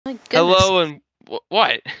My goodness. Hello and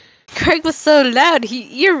what? Craig was so loud,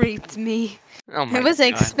 he ear raped me. Oh my I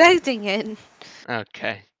wasn't god. expecting it.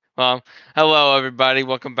 Okay. Well, hello everybody.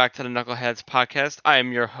 Welcome back to the Knuckleheads podcast. I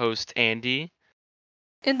am your host, Andy.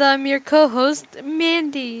 And I'm your co-host,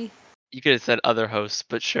 Mandy. You could have said other hosts,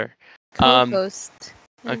 but sure. Co-host.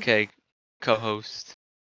 Okay. Co-host.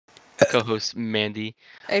 Co-host Mandy.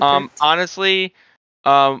 I burped. Honestly,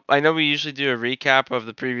 I know we usually do a recap of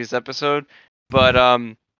the previous episode, but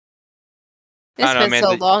It's I don't know, been so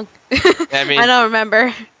Mandy. long. I mean, I don't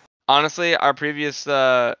remember. honestly, our previous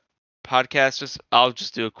podcast, I'll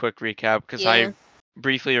just do a quick recap because Yeah. I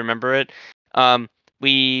briefly remember it. Um,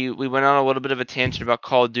 we went on a little bit of a tangent about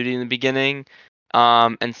Call of Duty in the beginning,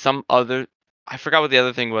 and some other, I forgot what the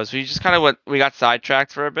other thing was. We just kind of we got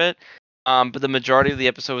sidetracked for a bit. But the majority of the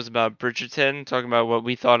episode was about Bridgerton, talking about what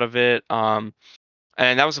we thought of it. And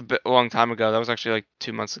that was a long time ago. That was actually like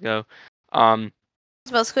 2 months ago. It's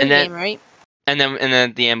about Squid and then Game, right? and then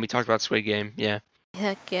at the end we talked about Squid Game. Yeah.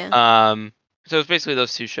 Heck yeah. So it's basically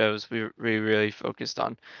those two shows we really focused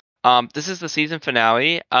on. This is the season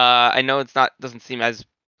finale. I know doesn't seem as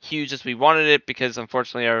huge as we wanted it because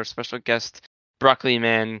unfortunately our special guest Broccoli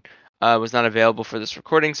Man was not available for this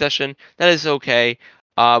recording session. That is okay.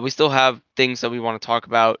 We still have things that we want to talk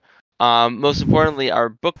about. Most importantly, our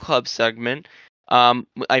book club segment.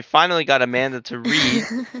 I finally got Amanda to read,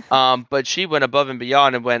 but she went above and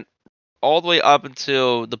beyond and went all the way up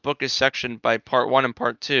until the book is sectioned by part 1 and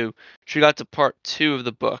part 2. She got to part 2 of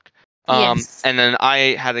the book. Yes. And then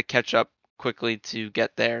I had to catch up quickly to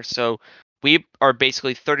get there. So we are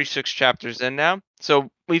basically 36 chapters in now.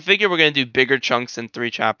 So we figure we're going to do bigger chunks than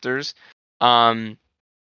 3 chapters. Or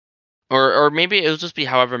maybe it'll just be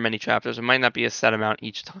however many chapters. It might not be a set amount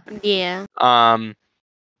each time. Yeah.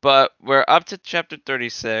 But we're up to chapter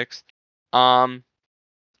 36.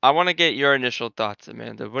 I want to get your initial thoughts,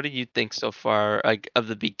 Amanda. What do you think so far, like, of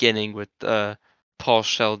the beginning with Paul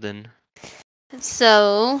Sheldon?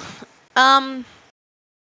 So, I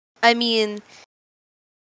mean,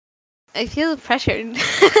 I feel pressured.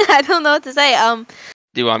 I don't know what to say.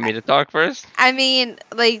 Do you want me to talk first? I mean,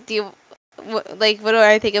 like, what do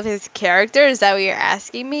I think of his character? Is that what you're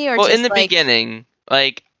asking me, or Well, just in the like, beginning,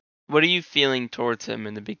 like, what are you feeling towards him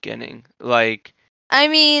in the beginning? Like, I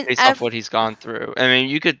mean, based off what he's gone through. I mean,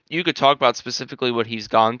 you could talk about specifically what he's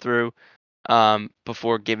gone through,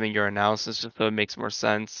 before giving your analysis, just so it makes more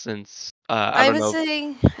sense. Since I don't would know.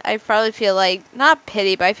 say I probably feel like not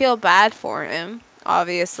pity, but I feel bad for him.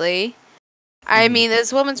 Obviously, I Mhm. mean,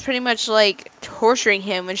 this woman's pretty much like torturing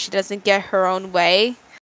him when she doesn't get her own way,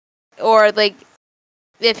 or like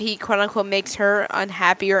if he quote unquote makes her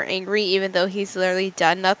unhappy or angry, even though he's literally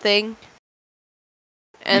done nothing.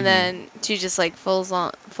 And then she just like full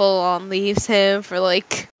on leaves him for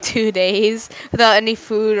like 2 days without any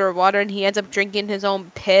food or water, and he ends up drinking his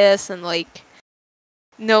own piss and like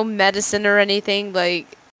no medicine or anything. Like,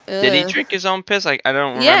 Did he drink his own piss? Like, I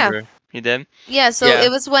don't Yeah. remember. He did? Yeah, so Yeah.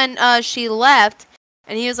 it was when she left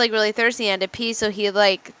and he was like really thirsty and had to pee, so he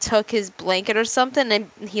like took his blanket or something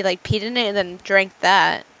and he like peed in it and then drank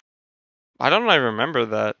that. I don't remember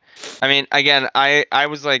that. I mean, again, I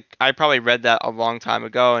was like, I probably read that a long time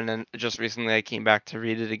ago, and then just recently I came back to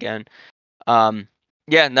read it again.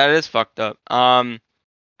 Yeah, that is fucked up. I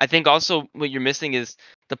think also what you're missing is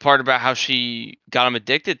the part about how she got him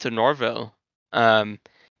addicted to Norville, and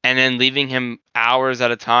then leaving him hours at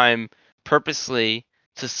a time purposely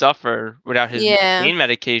to suffer without his pain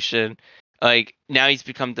medication. Like, now he's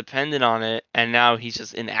become dependent on it, and now he's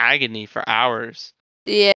just in agony for hours.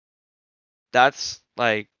 Yeah. That's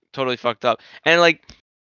like totally fucked up. And like,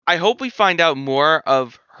 I hope we find out more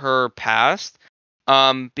of her past,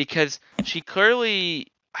 because she clearly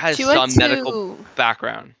has She went some medical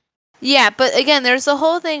background. Yeah, but again, there's a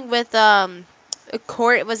whole thing with a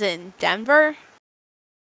court. Was it in Denver?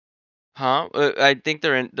 Huh? I think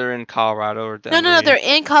they're in Colorado or Denver. No, they're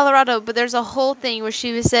in Colorado. But there's a whole thing where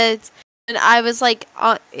she said, and I was like,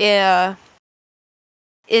 in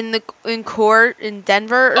court in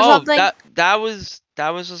Denver or something. that was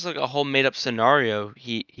just like a whole made up scenario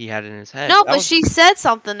he had in his head. No, but she said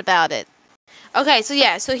something about it. Okay, so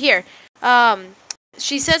yeah, so here,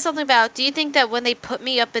 she said something about, do you think that when they put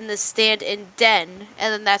me up in the stand in Den,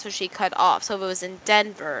 and then that's what she cut off, so it was in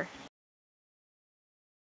Denver.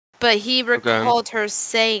 But he recalled her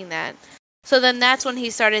saying that. So then that's when he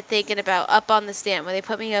started thinking about up on the stand. When they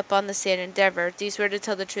put me up on the stand in Denver, do you swear to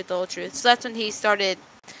tell the truth, the whole truth? So that's when he started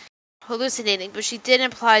hallucinating, but she did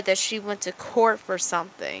imply that she went to court for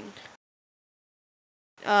something.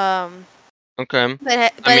 Okay.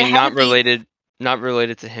 But I mean, not related Not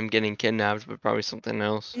related to him getting kidnapped, but probably something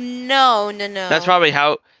else. No. That's probably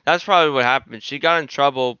how. That's probably what happened. She got in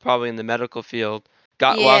trouble, probably in the medical field,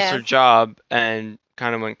 lost Yeah. her job, and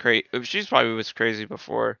kind of went crazy. She's probably was crazy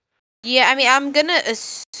before. Yeah, I mean, I'm gonna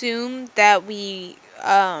assume that we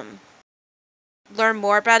learn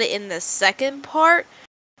more about it in the second part.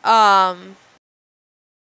 Um,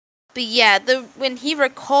 but yeah, the when he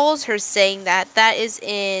recalls her saying that is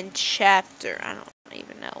in chapter. I don't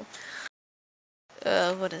even know.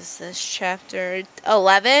 What is this chapter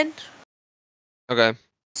 11? Okay.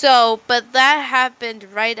 So, but that happened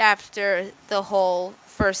right after the whole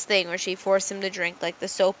first thing where she forced him to drink like the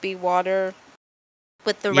soapy water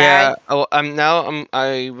with the rag. Yeah.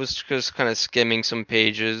 I was just kind of skimming some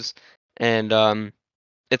pages, and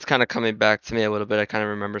it's kind of coming back to me a little bit. I kind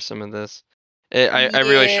of remember some of this. I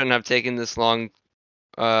really Yeah, shouldn't have taken this long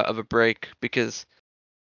of a break because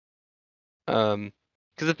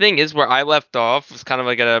the thing is where I left off was kind of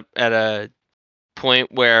like at a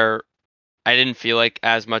point where I didn't feel like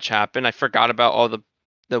as much happened. I forgot about all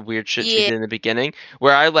the weird shit she yeah, did in the beginning.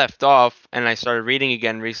 Where I left off and I started reading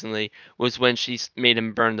again recently was when she made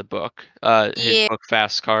him burn the book, his yeah, book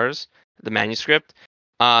Fast Cars, the manuscript.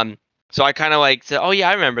 Um, so I kind of like said, "Oh yeah,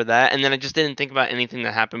 I remember that," and then I just didn't think about anything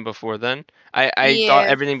that happened before then. I thought yeah,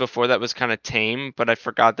 everything before that was kind of tame, but I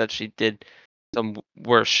forgot that she did some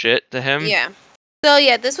worse shit to him. yeah. So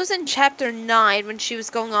yeah, this was in chapter 9 when she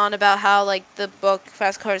was going on about how like the book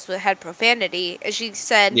Fast Cars had profanity, and she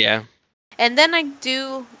said, Yeah. and then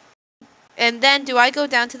do I go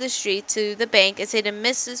down to the street to the bank and say to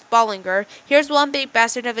Mrs. Bollinger, here's one big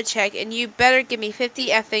bastard of a check and you better give me 50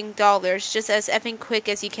 effing dollars just as effing quick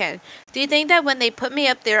as you can. Do you think that when they put me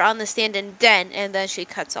up there on the stand and then she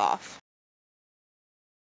cuts off?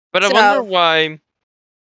 But So,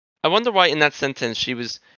 I wonder why in that sentence she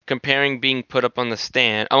was comparing being put up on the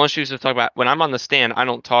stand. Unless she was just talking about when I'm on the stand, I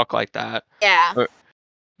don't talk like that. yeah. Or,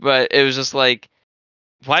 but it was just like,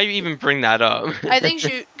 why you even bring that up? I think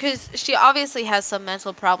because she obviously has some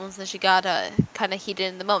mental problems and she got kind of heated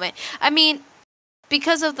in the moment. I mean,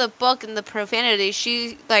 because of the book and the profanity,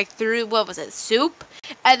 she like threw what was it, soup,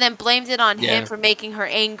 and then blamed it on him Yeah, for making her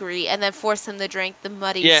angry, and then forced him to drink the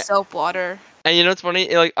muddy yeah. soap water. And you know what's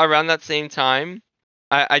funny? Like around that same time,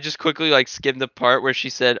 I just quickly like skimmed the part where she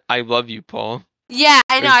said, "I love you, Paul." Yeah,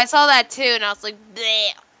 I know. Like, I saw that too, and I was like, bleh.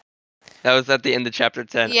 that was at the end of chapter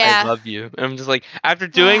 10. I Yeah, love you. And I'm just like, after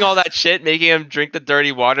doing all that shit, making him drink the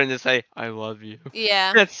dirty water and just say, "I love you."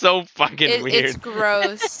 yeah. That's so fucking It's weird.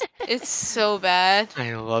 gross. It's so bad.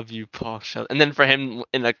 I love you, Paul. And then for him,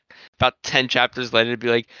 in like about 10 chapters later, to be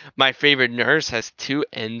like, my favorite nurse has two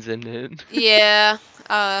N's in it. Yeah.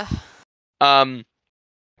 Uh. um.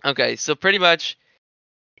 Okay, so pretty much,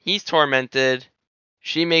 he's tormented.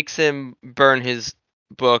 She makes him burn his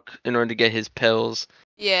book in order to get his pills.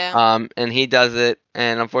 Yeah. And he does it,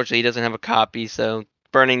 and unfortunately, he doesn't have a copy. So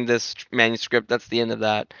burning this manuscript, that's the end of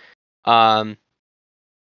that. Um.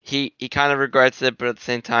 He kind of regrets it, but at the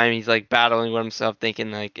same time, he's like battling with himself,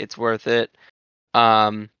 thinking like it's worth it.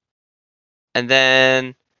 Um. And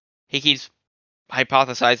then he keeps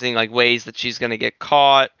hypothesizing like ways that she's gonna get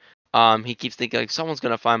caught. He keeps thinking like someone's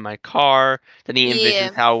gonna find my car. Then he envisions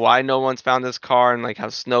Yeah. how why no one's found this car and like how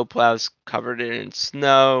snow plows covered it in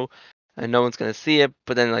snow and no one's gonna see it.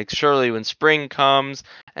 But then like surely when spring comes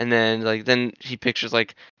and then he pictures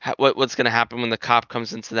like what's gonna happen when the cop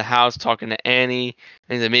comes into the house talking to Annie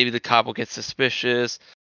and then maybe the cop will get suspicious.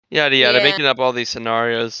 Yada yada, Yeah. making up all these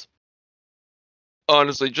scenarios.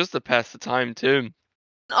 Honestly, just to pass the time too.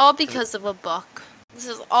 All because of a book. This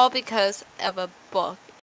is all because of a book.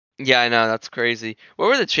 Yeah, I know, that's crazy. What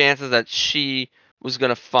were the chances that she was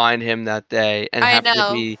gonna find him that day and I happen to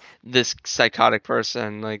know. be this psychotic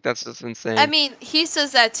person? Like, that's just I insane. mean, he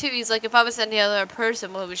says that too. He's like, if I was any other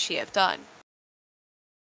person, what would she have done?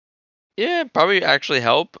 Yeah, probably actually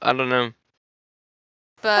help. I don't know. I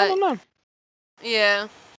But don't know. yeah.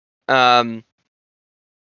 Um,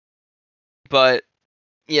 but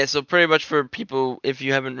yeah, so pretty much for people, if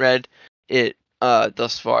you haven't read it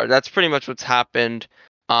thus far, that's pretty much what's happened.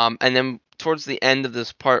 And then towards the end of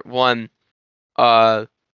this part one, uh,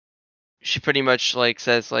 she pretty much like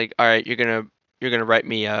says like, all right, you're gonna write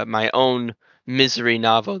me my own misery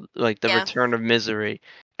novel, like the Yeah. Return of Misery.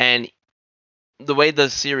 And the way the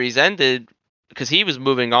series ended, because he was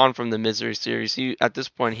moving on from the Misery series. He at this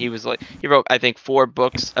point he was like he wrote I think 4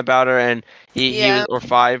 books about her, and he was Yeah. or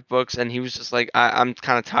 5 books, and he was just like I'm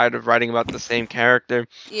kind of tired of writing about the same character.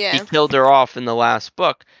 He Yeah. killed her off in the last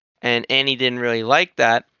book, and Annie didn't really like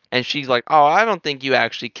that. And she's like, "Oh, I don't think you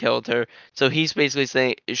actually killed her." So she's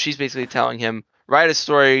basically telling him, write a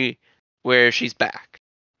story where she's back.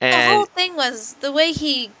 The whole And thing was the way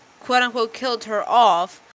he quote unquote killed her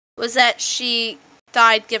off was that she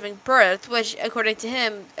died giving birth, which according to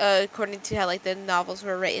him, according to how like the novels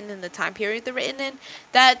were written and the time period they're written in,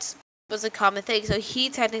 that was a common thing. So he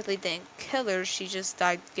technically didn't kill her; she just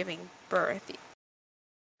died giving birth.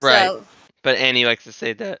 right, So but Annie likes to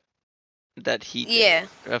say that he did, yeah,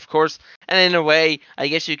 of course. And in a way, I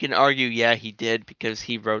guess you can argue, yeah, he did because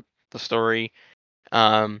he wrote the story.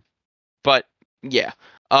 But yeah,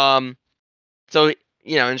 so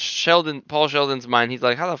in Paul Sheldon's mind, he's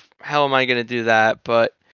like, how the hell am I gonna do that?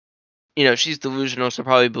 But she's delusional. She'll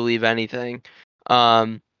probably believe anything.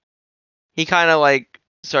 Um, he kind of like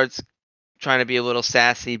starts trying to be a little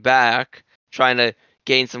sassy back, trying to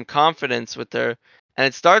gain some confidence with her, and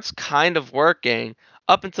it starts kind of working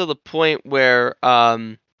up until the point where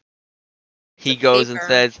the he goes and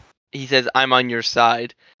paper. he says, I'm on your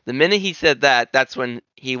side. The minute he said that, that's when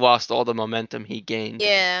he lost all the momentum he gained.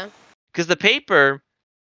 Yeah, Because the paper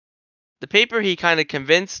he kind of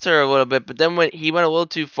convinced her a little bit, but then when he went a little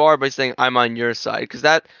too far by saying I'm on your side, because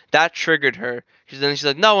that triggered her. Because then she's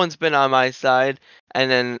like, no one's been on my side. And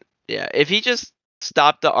then yeah, if he just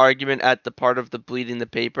stopped the argument at the part of the bleeding the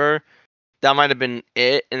paper, that might have been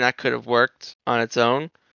it, and that could have worked on its own.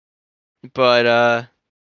 But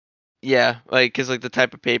yeah, like because like the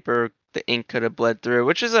type of paper the ink could have bled through,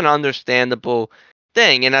 which is an understandable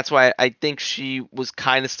thing, and that's why I think she was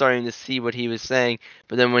kind of starting to see what he was saying.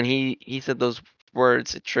 But then when he said those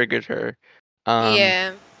words, it triggered her. Um,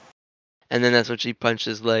 yeah, and then that's when she punched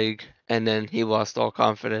his leg, and then he lost all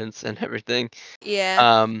confidence and everything.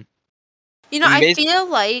 yeah. Um, and I bas- feel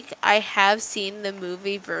like I have seen the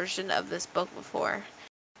movie version of this book before.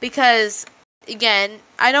 Because, again,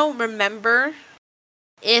 I don't remember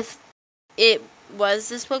if it was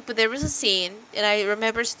this book, but there was a scene, and I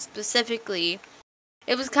remember specifically,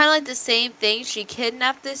 it was kind of like the same thing. She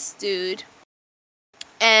kidnapped this dude,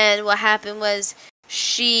 and what happened was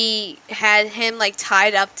she had him like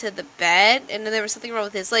tied up to the bed, and then there was something wrong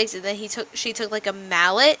with his legs, and then she took like a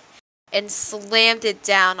mallet and slammed it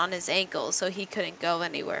down on his ankle so he couldn't go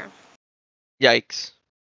anywhere. Yikes!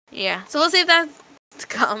 Yeah, so we'll see if that's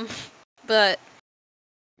come. But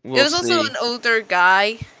it We'll was also see. an older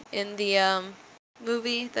guy in the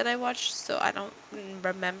movie that I watched, so I don't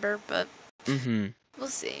remember. But Mm-hmm. we'll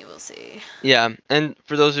see. We'll see. Yeah, and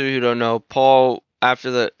for those of you who don't know, Paul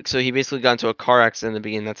so he basically got into a car accident in the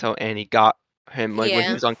beginning. That's how Annie got him. Like when he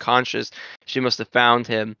Yeah. was unconscious, she must have found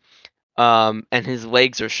him. And his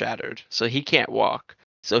legs are shattered, so he can't walk.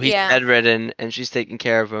 So he's Yeah. bedridden, and she's taking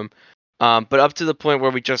care of him. But up to the point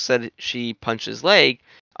where we just said she punched his leg,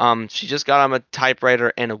 she just got him a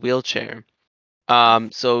typewriter and a wheelchair.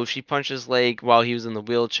 So she punched his leg while he was in the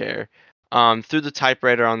wheelchair, threw the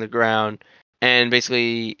typewriter on the ground, and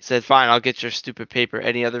basically said, "Fine, I'll get your stupid paper.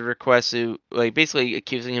 Any other requests?" To like basically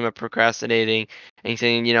accusing him of procrastinating and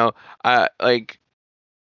saying, like,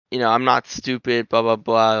 I'm not stupid, blah blah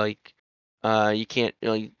blah. Like, you can't,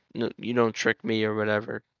 you don't trick me or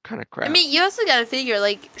whatever kind of I crap. mean, you also gotta figure,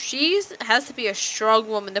 like, she has to be a strong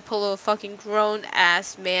woman to pull a fucking grown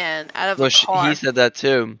ass man out of Well, a he car. said that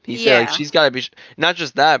too. He said like Yeah. she's got to be not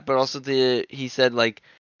just that, but also he said like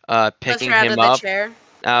Puts her picking out him of the up chair.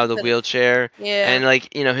 out of the wheelchair, Yeah. and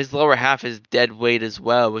like his lower half is dead weight as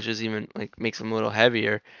well, which is even like makes him a little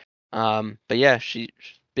heavier. But yeah, she's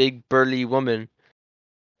big burly woman,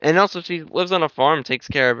 and also she lives on a farm, takes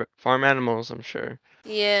care of farm animals, I'm sure.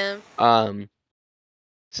 Yeah. Um,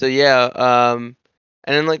 so yeah, and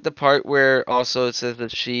then like the part where also it says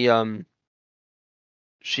that she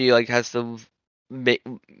like has to make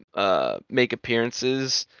make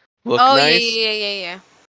appearances look Oh, yeah, nice. yeah, yeah, yeah, yeah.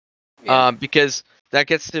 Yeah. Because that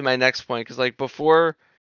gets to my next point, because like before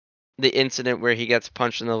the incident where he gets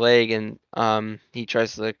punched in the leg and he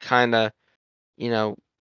tries to kind of you know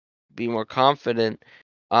be more confident,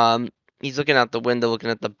 um he's looking out the window looking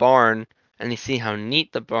at the barn, and you see how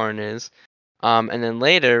neat the barn is. And then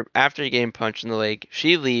later, after he getting punched in the leg,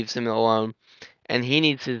 she leaves him alone, and he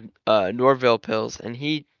needs his Norville pills, and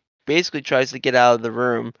he basically tries to get out of the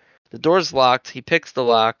room. The door's locked. He picks the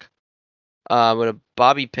lock with a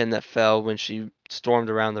bobby pin that fell when she stormed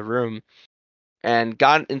around the room, and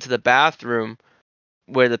got into the bathroom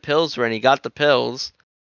where the pills were, and he got the pills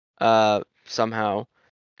somehow.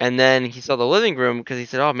 And then he saw the living room because he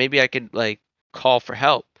said, "Oh, maybe I could like call for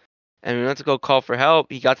help." And we went to go call for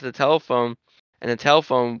help. He got to the telephone, and the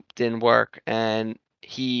telephone didn't work. And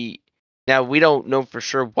now we don't know for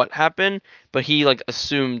sure what happened, but he like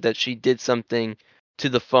assumed that she did something to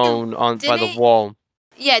the Yeah, phone on by the didn't wall.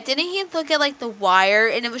 yeah, didn't he look at like the wire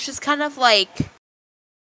and it was just kind of like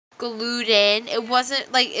glued in. It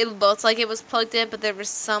wasn't like it looked like it was plugged in, but there was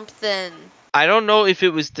something. I don't know if it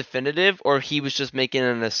was definitive or he was just making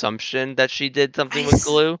an assumption that she did something I with s-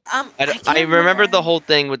 glue. I I can't remember the remember. whole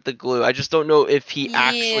thing with the glue. I just don't know if he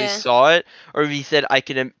actually Yeah. saw it or if he said I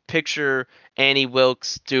can picture Annie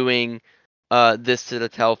Wilkes doing this to the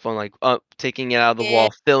telephone, like taking it out of the Yeah. wall,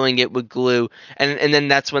 filling it with glue, and then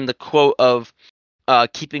that's when the quote of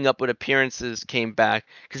keeping up with appearances came back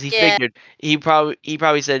because he Yeah. figured he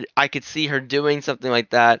probably said I could see her doing something like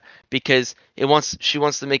that because she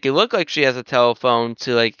wants to make it look like she has a telephone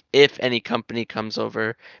to, like, if any company comes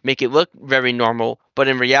over, make it look very normal, but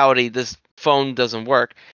in reality this phone doesn't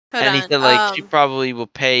work. Hold And he on. said, like, she probably will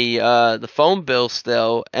pay the phone bill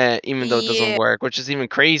still, even though it doesn't Yeah. work, which is even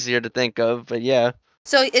crazier to think of. But yeah.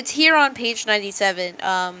 So it's here on page 97.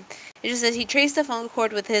 It just says he traced the phone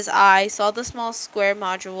cord with his eye, saw the small square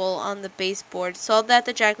module on the baseboard, saw that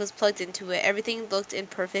the jack was plugged into it. Everything looked in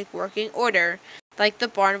perfect working order, like the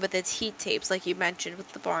barn with its heat tapes, like you mentioned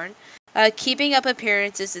with the barn. Keeping up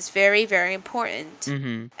appearances is very, very important.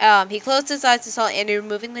 He closed his eyes and saw Andy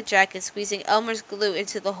removing the jack and squeezing Elmer's glue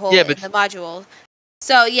into the hole Yeah, in but the module.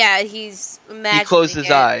 So yeah, he's he closed imagining his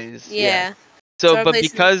it. eyes. Yeah. Yeah. So, So but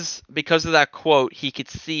replacing. because of that quote, he could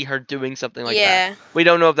see her doing something like that. Yeah. We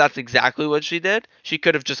don't know if that's exactly what she did. She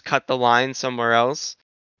could have just cut the line somewhere else.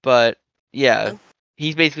 But yeah,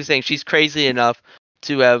 he's basically saying she's crazy enough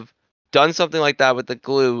to have done something like that with the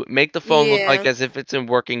glue, make the phone look like Yeah. as if it's in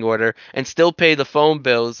working order, and still pay the phone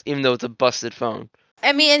bills even though it's a busted phone.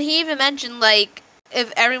 I mean, and he even mentioned, like,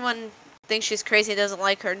 if everyone thinks she's crazy and doesn't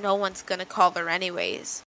like her, no one's gonna call her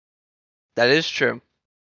anyways. That is true.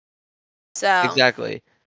 So Exactly.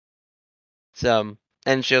 So,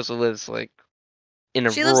 and she also lives, like, in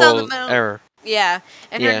a she lives out in the rural middle. area. Yeah,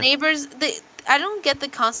 and her Yeah. neighbors. I don't get the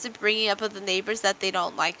constant bringing up of the neighbors that they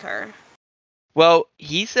don't like her. Well,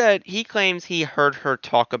 he claims he heard her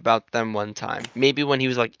talk about them one time, maybe when he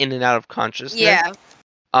was, like, in and out of consciousness.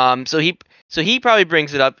 Yeah. So he probably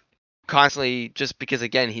brings it up constantly just because,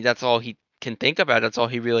 again, that's all he can think about. That's all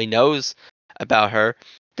he really knows about her,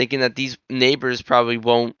 thinking that these neighbors probably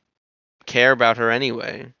won't care about her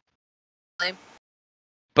anyway. Like,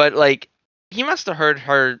 But, like, he must have heard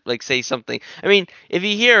her, like, say something. I mean, if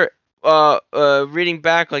you hear reading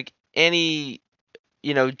back, like, Annie,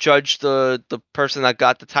 judge the person that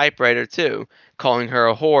got the typewriter too, calling her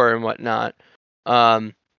a whore and whatnot.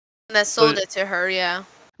 that So sold it to her. Yeah.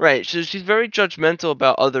 right, she's very judgmental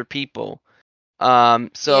about other people.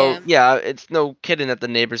 So Yeah. yeah, it's no kidding that the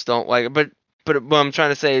neighbors don't like her. But what I'm trying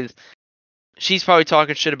to say is she's probably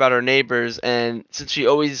talking shit about her neighbors, and since she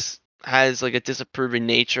always has, like, a disapproving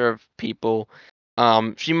nature of people,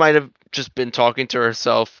 she might have just been talking to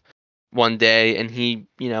herself one day, and he,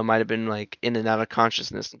 might have been, like, in and out of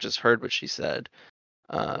consciousness and just heard what she said.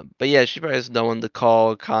 But yeah, she probably has no one to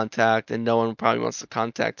call, contact, and no one probably wants to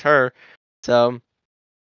contact her. So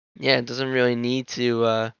yeah, it doesn't really need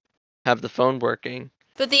to have the phone working.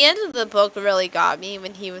 But the end of the book really got me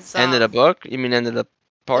when he was End of the book? You mean end of the the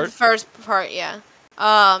part? first part, yeah.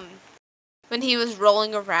 Um, when he was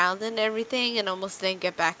rolling around and everything and almost didn't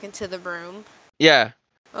get back into the room. Yeah,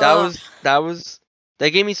 that Oh, was that was that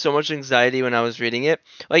gave me so much anxiety when I was reading it.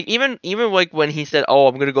 Like, even like when he said, "Oh,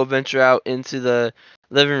 I'm gonna go venture out into the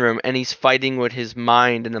living room," and he's fighting with his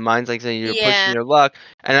mind, and the mind's like saying, "You're pushing yeah. your luck,"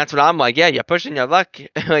 and that's what I'm like. Yeah, you're pushing your luck.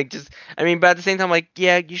 Like, just, I mean, but at the same time, like,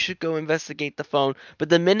 yeah, you should go investigate the phone. But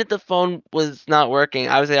the minute the phone was not working,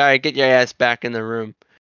 I was like, all right, get your ass back in the room.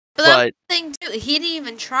 But that was But the thing too. He didn't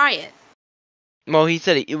even try it. well, he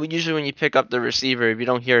said usually when you pick up the receiver, if you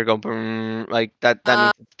don't hear it go boom, like that Uh,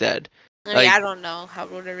 means it's dead. I mean, Like, I don't know how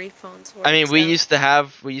rotary phones I work. mean, we So used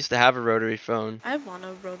to have a rotary phone, I want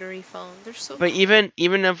a rotary phone. They're so but cool.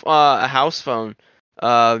 even if a house phone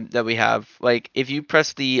that we have, like, if you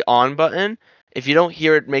press the on button, if you don't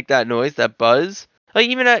hear it make that noise, that buzz, like,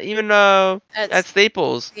 at That's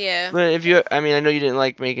Staples, yeah. but if you, I mean, I know you didn't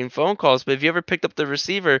like making phone calls, but if you ever picked up the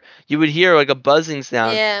receiver, you would hear, like, a buzzing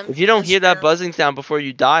sound. Yeah, If you don't that's hear that true. buzzing sound before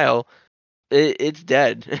you dial, it's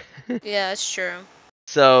dead. Yeah, that's true.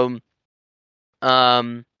 So,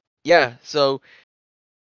 yeah, so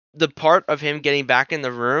the part of him getting back in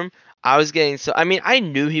the room, I was getting so, I mean, I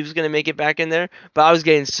knew he was going to make it back in there, but I was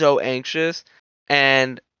getting so anxious,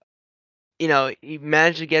 and he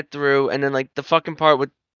managed to get through, and then, like, the fucking part with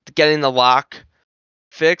getting the lock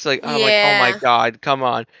fixed, like, I'm like, "Oh my Yeah. god, come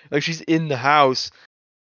on." Like, she's in the house,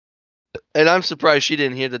 and I'm surprised she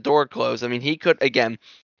didn't hear the door close. I mean, he could have been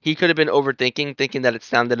overthinking, thinking that it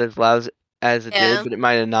sounded as loud as it did, Yeah. but it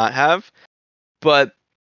might have not have. But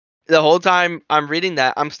the whole time I'm reading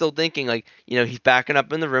that, I'm still thinking like, he's backing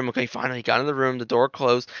up in the room. Okay, finally he got in the room, the door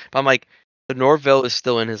closed. But I'm like, the Norville is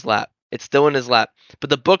still in his lap. It's still in his lap. But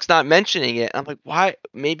the book's not mentioning it. I'm like, why?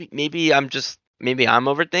 Maybe I'm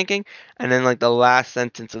overthinking. And then like the last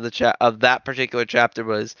sentence of of that particular chapter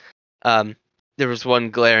was, there was one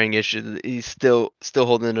glaring issue that he's still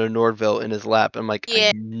holding a Norville in his lap. I'm like, I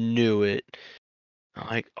Yeah. knew it. I'm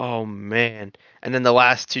like, oh man. And then the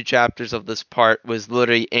last two chapters of this part was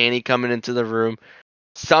literally Annie coming into the room,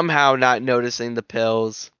 somehow not noticing the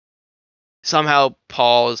pills. Somehow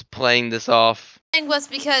Paul is playing this off. Thing was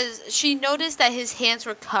because she noticed that his hands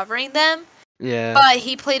were covering them, Yeah. but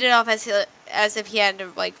he played it off as if he had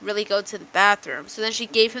to like really go to the bathroom. So then she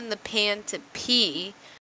gave him the pan to pee,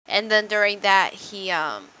 and then during that he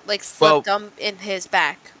like slipped them in his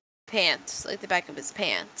back pants, like the back of his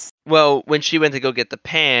pants. Well, when she went to go get the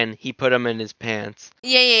pan, he put them in his pants.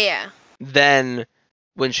 Yeah. Then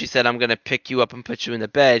when she said, I'm going to pick you up and put you in the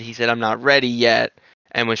bed, he said, I'm not ready yet.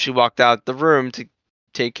 And when she walked out the room to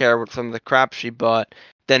take care of some of the crap she bought,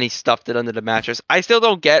 then he stuffed it under the mattress. I still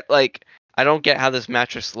don't get, I don't get how this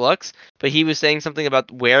mattress looks, but he was saying something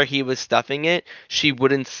about where he was stuffing it. She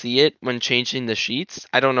wouldn't see it when changing the sheets.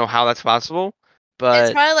 I don't know how that's possible, but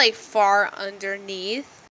it's probably like far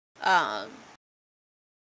underneath.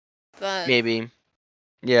 But maybe.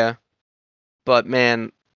 Yeah. But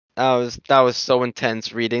man, that was so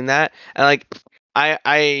intense reading that. And like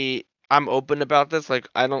I'm open about this. Like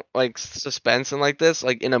I don't like suspense and like this.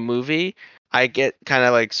 Like in a movie, I get kind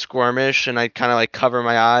of like squirmish and I kind of like cover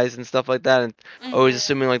my eyes and stuff like that and always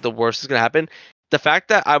assuming like the worst is going to happen. The fact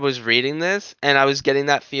that I was reading this and I was getting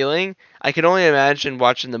that feeling, I could only imagine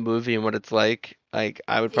watching the movie and what it's like. Like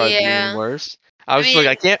I would probably be even worse. I was just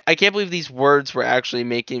like I can't believe these words were actually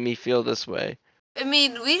making me feel this way. I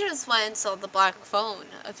mean, we just went and saw The Black Phone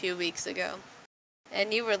a few weeks ago,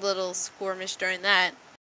 and you were a little squirmish during that.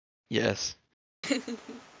 Yes.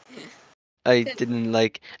 I didn't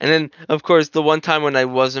like, and then of course the one time when I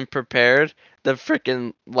wasn't prepared, the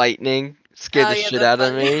freaking lightning scared the shit out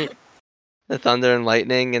of me. The thunder and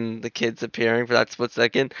lightning and the kids appearing for that split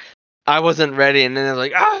second. I wasn't ready, and then I was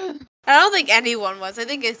like, ah! I don't think anyone was. I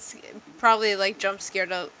think it's probably like jump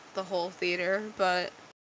scared out the whole theater, but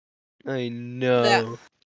I know.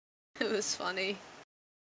 It was funny.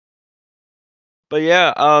 But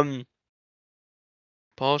yeah,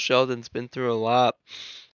 Paul Sheldon's been through a lot.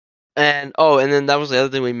 And and then that was the other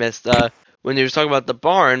thing we missed. When he was talking about the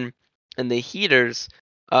barn and the heaters,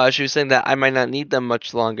 she was saying that I might not need them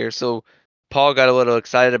much longer. So Paul got a little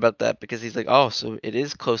excited about that because he's like, oh, so it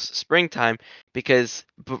is close to springtime. Because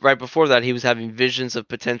right before that, he was having visions of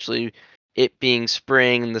potentially it being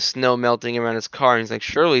spring and the snow melting around his car. And he's like,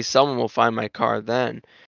 surely someone will find my car then.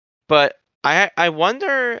 But I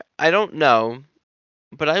wonder, I don't know,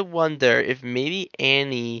 but I wonder if maybe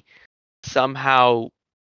Annie somehow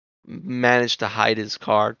managed to hide his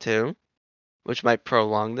car too, which might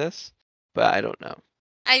prolong this, but I don't know.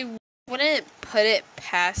 I wouldn't put it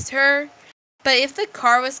past her, but if the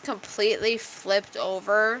car was completely flipped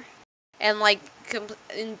over and like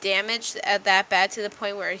and damaged at that bad to the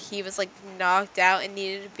point where he was like knocked out and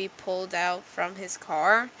needed to be pulled out from his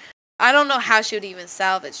car, I don't know how she would even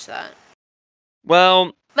salvage that.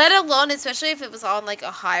 Well, let alone, especially if it was on like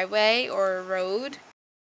a highway or a road,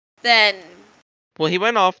 then. Well, he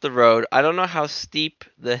went off the road. I don't know how steep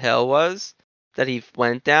the hill was that he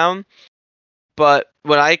went down, but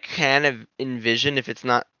what I can envision, if it's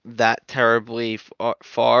not that terribly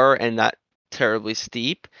far and not terribly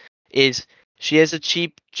steep, is she has a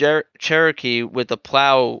cheap Cherokee with a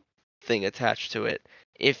plow thing attached to it.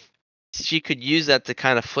 If she could use that to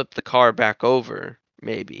kind of flip the car back over,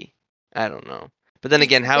 maybe. I don't know. But then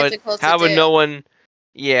again, how would no one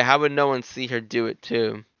see her do it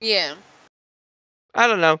too? Yeah. I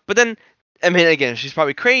don't know. But then, I mean, again, she's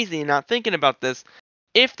probably crazy and not thinking about this.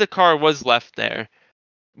 If the car was left there,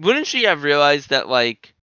 wouldn't she have realized that,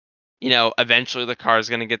 like, eventually the car is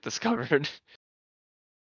going to get discovered?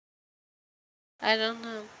 I don't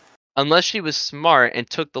know. Unless she was smart and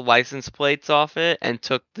took the license plates off it and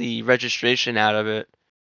took the registration out of it.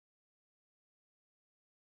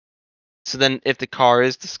 So then if the car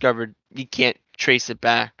is discovered, you can't trace it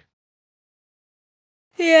back.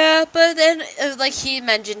 Yeah, but then, like he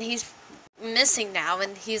mentioned, he's missing now,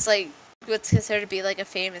 and he's like what's considered to be like a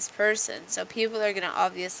famous person, so people are gonna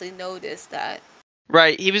obviously notice that.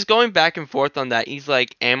 Right, he was going back and forth on that. He's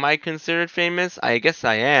like, am I considered famous? I guess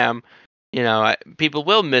I am. People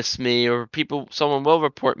will miss me, or someone will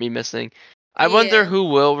report me missing. I wonder who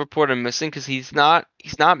will report him missing, because he's not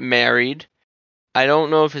married. I don't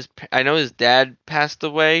know if I know his dad passed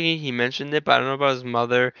away. He mentioned it, but I don't know about his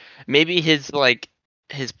mother. Maybe his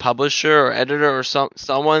publisher or editor or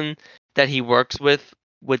someone that he works with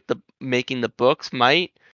the making the books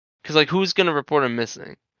might, because like who's gonna report him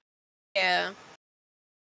missing? Yeah.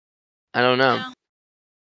 I don't know. Yeah.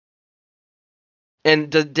 And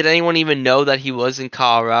did anyone even know that he was in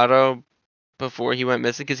Colorado before he went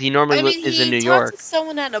missing? Because he normally I mean, is in he New talked York. to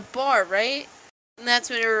someone at a bar, right? And that's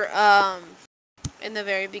when we were in the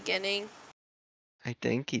very beginning. I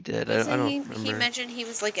think he did. I Wasn't don't he remember. mentioned he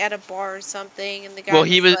was like at a bar or something, and the guy Well,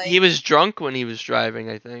 was he like, was drunk when he was driving.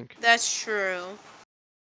 I think "That's true."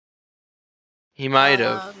 he might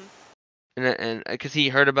have. Um, And because he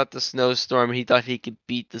heard about the snowstorm, he thought he could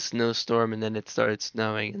beat the snowstorm, and then it started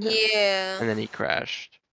snowing, yeah. and then he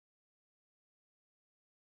crashed.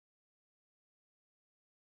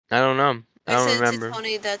 I don't know. I I don't said to remember.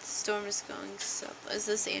 Tony that the storm is going south. Is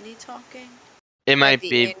this Annie talking? It Might might be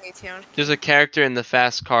be. Annie There's a talking. character in the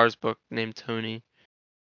Fast Cars book named Tony,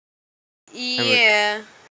 and Yeah.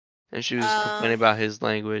 and she was complaining Um. about his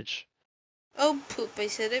language. Oh poop! I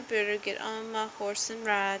said I better get on my horse and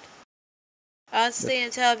ride. I'll That, stay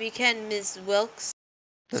until you can, Miss Wilkes.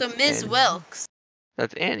 So that's Ms. Annie. Wilkes.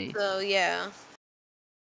 That's Annie. So yeah.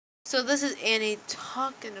 So this is Annie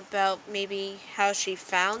talking about maybe how she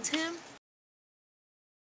found him.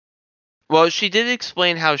 Well, she did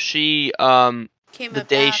explain how she Came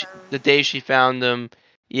about him. the day she found him,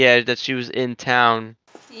 yeah, that she was in town.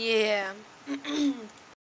 Yeah.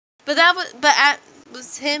 But that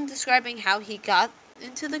was him describing how he got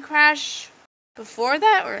into the crash before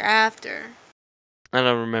that or after? I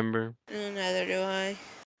don't remember. Neither do I.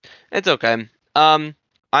 It's okay.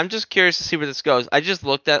 I'm just curious to see where this goes. I just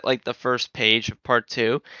looked at like the first page of part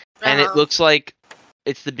 2, and it Uh-huh. looks like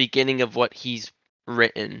it's the beginning of what he's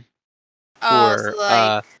written Oh, so for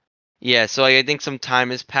like, yeah, so like I think some time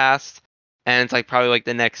has passed, and it's like probably like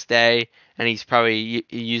the next day, and he's probably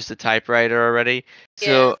used the typewriter already. yeah.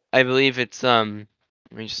 So I believe it's let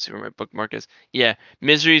me just see where my bookmark is. Yeah,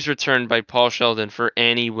 Misery's Return by Paul Sheldon for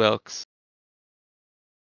Annie Wilkes,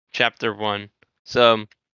 chapter 1. So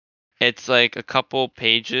it's like a couple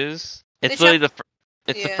pages. It's Which literally up?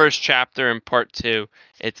 it's the Yeah. first chapter in part 2.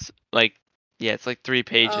 It's like yeah, it's like 3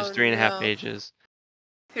 pages, Oh 3.5 no. pages.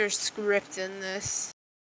 There's script in this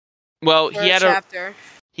Well, for a chapter.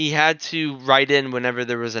 he had to write in whenever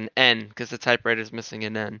there was an N because the typewriter's missing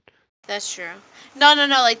an N. That's true. No, no,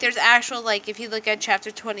 no. Like, there's actual like if you look at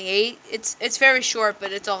chapter 28, it's very short,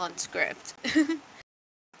 but it's all on script.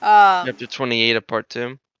 Chapter 28 of part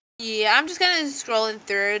 2. Yeah, I'm just kind of scrolling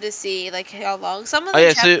through to see like how long. Some of Oh the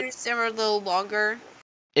yeah, so chapters are a little longer.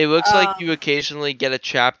 it looks like Um, you occasionally get a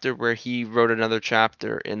chapter where he wrote another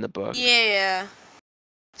chapter in the book. yeah,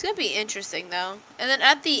 it's gonna be interesting though. And then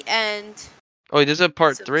at the end, Oh, wait, there's a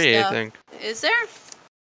part some 3, I stuff. think. Is there?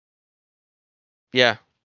 Yeah.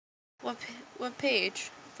 What page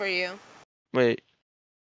for you? Wait.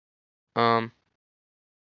 Um,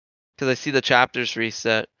 because I see the chapters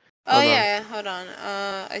reset. Oh Hold on. yeah, hold on.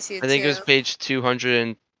 I see I it think it too. was page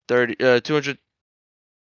 230,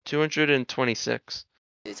 226.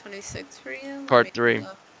 226 for you. Let me Part 3.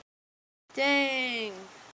 look. Dang,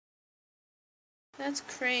 that's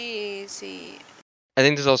crazy. I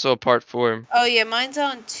think there's also a part 4. Oh yeah, mine's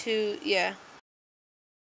on 2. Yeah,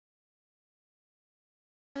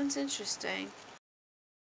 that's interesting.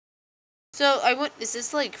 So I went. Is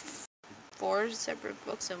this like 4 separate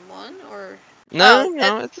books in one, or? No, Oh,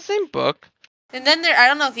 no, it's the same book. and then there. I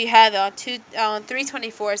don't know if you have it on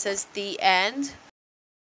 324. It says the end.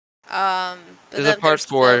 But There's a then part there's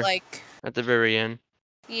still 4 like, at the very end.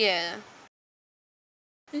 yeah,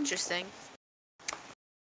 interesting.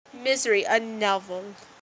 Misery, a novel.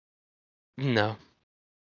 No.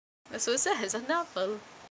 That's what it says, a novel.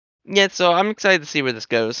 Yeah, so I'm excited to see where this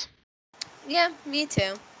goes. Yeah, me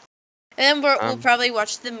too. And then we'll Um, probably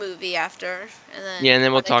watch the movie after, and then yeah, and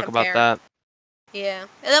then we'll kind of talk about compare. that. Yeah,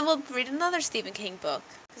 and then we'll read another Stephen King book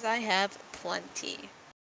because I have plenty.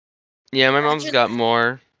 Yeah, my mom's Imagine, got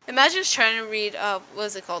more. imagine trying to read. What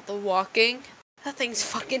is it called? The Walking. That thing's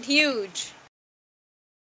fucking huge.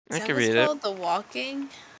 Is I that can what's read it. called? The Walking?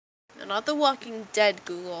 No, not The Walking Dead.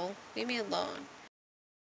 Google, leave me alone.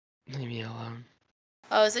 Leave me alone.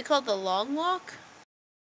 Oh, is it called The Long Walk?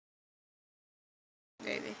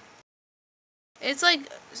 Maybe. It's like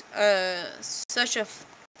such a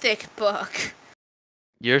thick book.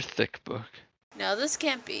 Your thick book. No, this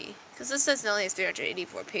can't be. Because this says it only has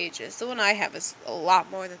 384 pages. The one I have is a lot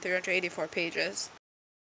more than 384 pages.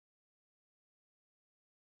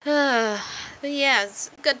 But yeah, it's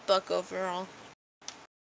a good book overall.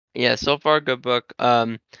 Yeah, so far good book.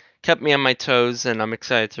 kept me on my toes, and I'm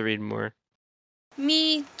excited to read more.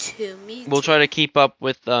 Me too. We'll try to keep up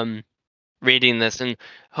with reading this, and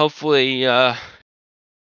hopefully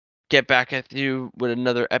get back at you with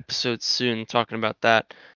another episode soon, talking about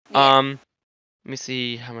that. Yeah. Let me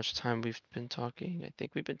see how much time we've been talking. I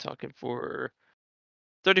think we've been talking for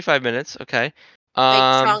 35 minutes. Okay. Big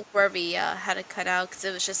chunk where we had to cut out because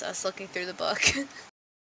it was just us looking through the book.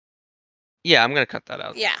 Yeah, I'm gonna cut that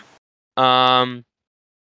out. Yeah.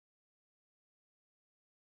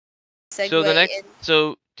 So the Segue next, in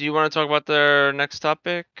so do you want to talk about the next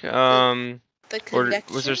topic? the Or was there,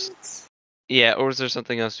 collections. yeah, or was there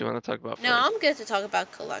something else you want to talk about No, first? I'm good to talk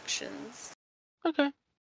about collections. Okay.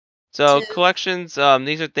 So To collections,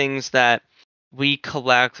 these are things that we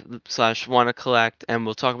collect slash want to collect, and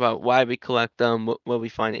we'll talk about why we collect them, what we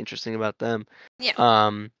find interesting about them. yeah.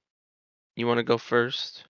 You want to go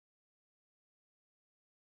first?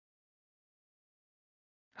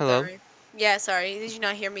 Hello? Sorry. Yeah, sorry. Did you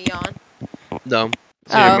not hear me yawn? No.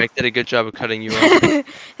 So your Oh. mic did a good job of cutting you off. It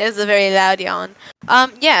was a very loud yawn.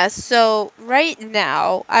 Yeah, so right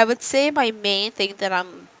now I would say my main thing that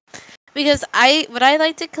because what I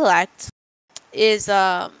like to collect is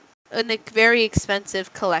a very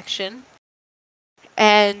expensive collection,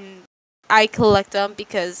 and I collect them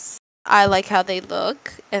because I like how they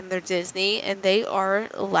look and they're Disney, and they are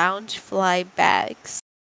Loungefly bags.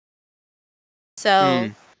 So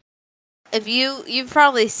Mm, if you've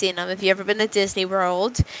probably seen them if you've ever been to Disney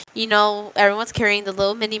World, you know everyone's carrying the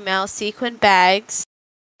little Minnie Mouse sequin bags.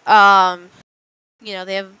 Um,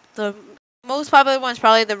 they have the most popular one's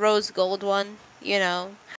probably the rose gold one,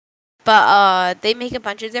 but they make a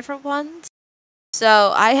bunch of different ones.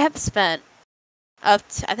 So I have spent I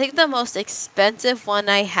think the most expensive one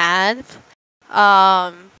I had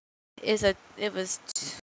it was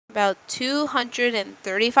about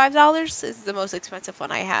 $235 is the most expensive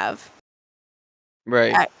one I have.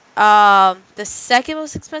 right. The second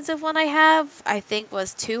most expensive one I have, I think,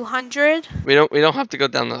 was 200. We don't have to go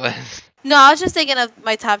down the list. No, I was just thinking of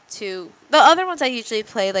my top two. The other ones I usually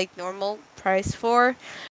play like normal price for,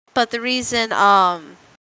 but the reason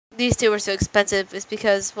these two were so expensive is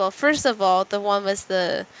because, well, first of all, the one was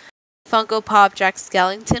the Funko Pop Jack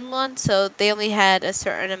Skellington one, so they only had a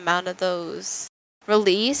certain amount of those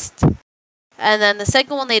released, and then the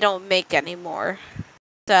second one they don't make anymore,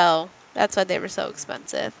 so that's why they were so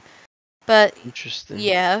expensive. But Interesting.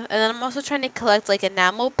 yeah, and then I'm also trying to collect like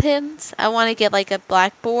enamel pins. I want to get like a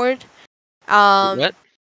blackboard. What?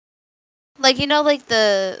 Like like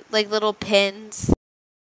the little pins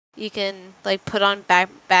you can like put on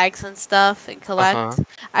bags and stuff and Uh-huh. collect.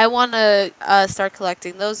 I want to start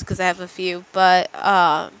collecting those because I have a few, but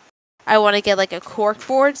I want to get like a cork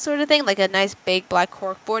board sort of thing, like a nice big black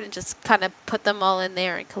cork board, and just kind of put them all in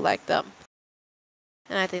there and collect them.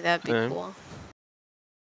 And I think that'd be Okay. cool.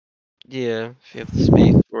 Yeah, if you have the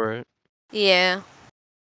space for it. Yeah.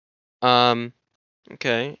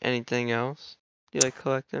 Okay. Anything else you like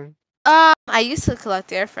collecting? I used to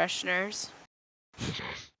collect air fresheners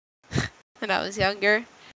when I was younger.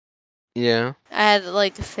 Yeah. I had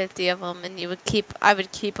like 50 of them, and I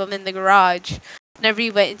would keep them in the garage. Whenever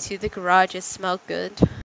you went into the garage, it smelled good.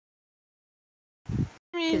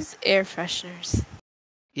 I mean, Because air fresheners.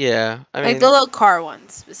 yeah. I Like mean, the little car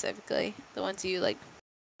ones, specifically. The ones you like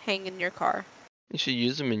hang in your car. you should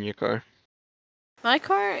use them in your car. My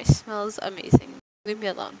car smells amazing. Leave me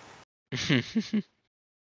alone.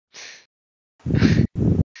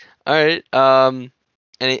 All right.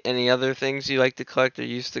 Any other things you like to collect or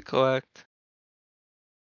used to collect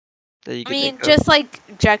that you I could mean, think of? just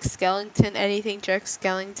like Jack Skellington, anything Jack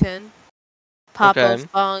Skellington. Papa Okay.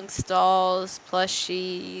 Funks, dolls,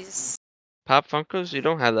 plushies. Pop Funkos, you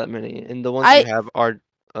don't have that many, and the ones you I have are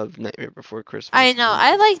of Nightmare Before Christmas. I know.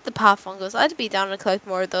 I like the Pop Funkos. I'd be down to collect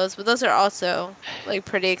more of those, but those are also like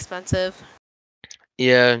pretty expensive.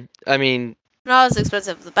 Yeah, I mean, Not as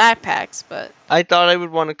expensive as the backpacks, but I thought I would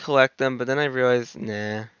want to collect them, but then I realized,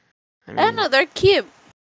 nah. I I don't mean, know. They're cute.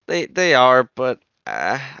 they are, but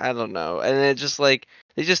I don't know. And it just like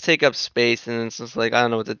they just take up space, and it's just like I don't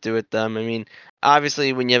know what to do with them. I mean,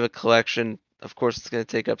 obviously when you have a collection, of course it's gonna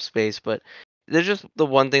take up space, but they're just the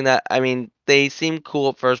one thing that I mean they seem cool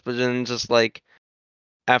at first, but then just like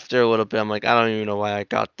after a little bit, I'm like I don't even know why I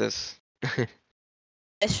got this.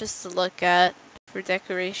 It's just to look at for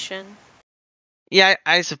decoration. Yeah,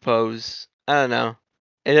 I suppose. I don't know.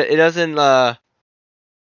 It doesn't I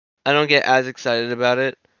don't get as excited about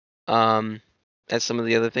it um as some of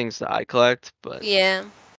the other things that I collect, but Yeah.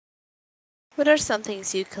 What are some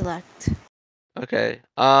things you collect? okay.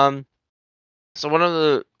 So one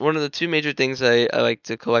of the two major things I like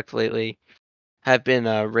to collect lately have been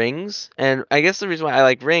rings, and I guess the reason why I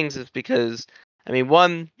like rings is because, I mean,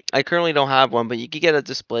 one, I currently don't have one, but you could get a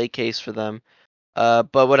display case for them.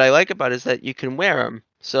 But what I like about it is that you can wear them,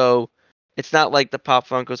 so it's not like the Pop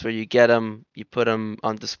Funkos where you get them, you put them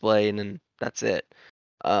on display, and then that's it.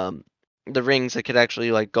 Um, the rings, I could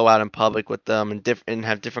actually like go out in public with them and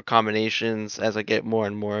have different combinations as I get more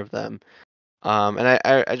and more of them. And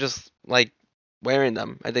I just like wearing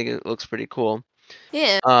them. I think it looks pretty cool.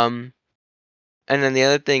 Yeah. Um, and then the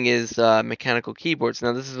other thing is mechanical keyboards.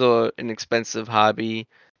 Now this is an expensive hobby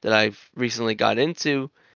that I've recently got into.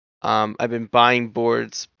 I've been buying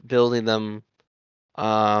boards, building them,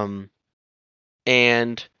 um,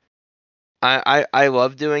 and I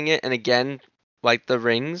love doing it. And again, like the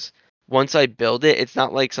rings, once I build it, it's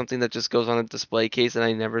not like something that just goes on a display case and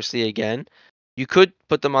I never see again. You could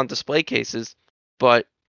put them on display cases, but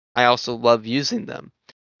I also love using them.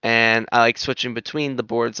 And I like switching between the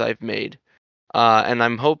boards I've made. And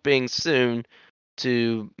I'm hoping soon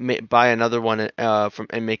to buy another one from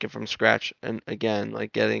and make it from scratch. And again,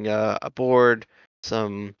 like getting a board,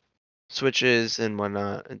 some switches and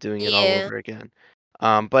whatnot, and doing it all Yeah. over again.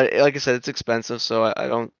 But like I said, it's expensive, so I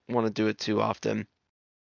don't want to do it too often.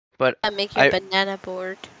 But I make your I banana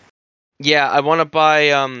board. yeah, I want to buy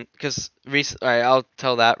because I'll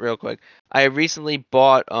tell that real quick. I recently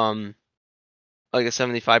bought like a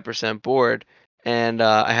 75% board, and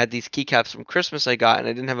I had these keycaps from Christmas I got, and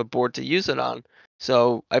I didn't have a board to use it on.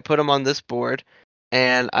 So I put them on this board,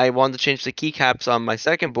 and I wanted to change the keycaps on my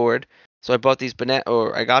second board. So I bought these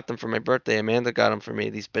or I got them for my birthday. Amanda got them for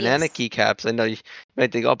me. These banana Yes. keycaps. I know you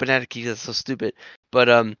might think, oh, banana keys, that's so stupid. But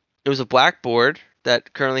it was a black board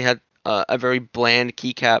that currently had a very bland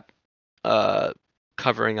keycap uh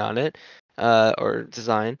covering on it, or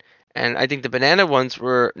design. And I think the banana ones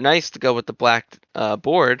were nice to go with the black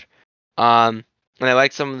board. And I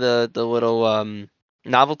like some of the little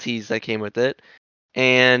novelties that came with it.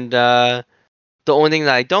 And the only thing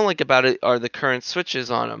that I don't like about it are the current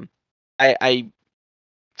switches on them. I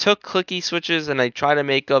took clicky switches and I try to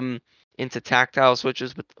make them into tactile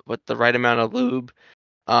switches with the right amount of lube.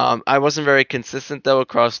 I wasn't very consistent though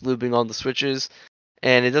across lubing all the switches,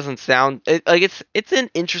 and it doesn't sound like it's an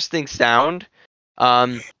interesting sound.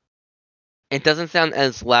 Um, it doesn't sound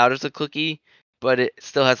as loud as a clicky, but it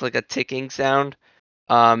still has like a ticking sound.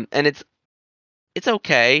 And it's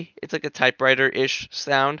okay. It's like a typewriter-ish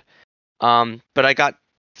sound. But I got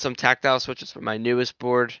some tactile switches for my newest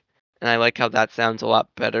board, and I like how that sounds a lot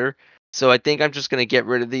better. So I think I'm just gonna get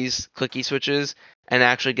rid of these clicky switches and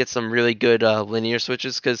actually get some really good linear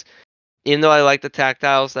switches. Because even though I like the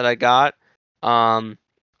tactiles that I got, um,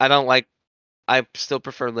 I don't like. I still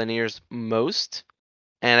prefer linears most.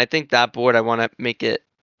 And I think that board I want to make it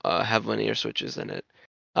have linear switches in it.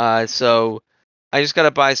 So I just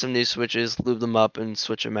gotta buy some new switches, lube them up, and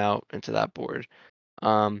switch them out into that board.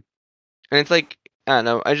 Um, and it's like I don't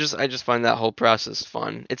know. I just find that whole process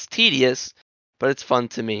fun. It's tedious, but it's fun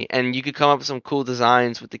to me. And you could come up with some cool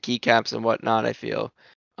designs with the keycaps and whatnot. I feel,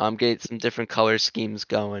 get some different color schemes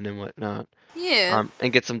going and whatnot. Yeah.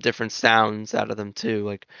 And get some different sounds out of them too,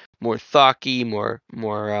 like more thocky, more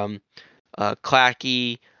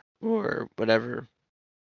clacky, or whatever.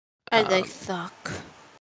 I like Um, Thuck.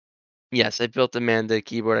 yes, I built Amanda a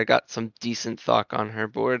keyboard. I got some decent thock on her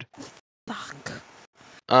board. Thuck.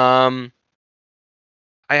 Um,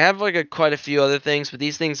 I have like quite a few other things, but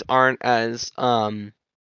these things aren't as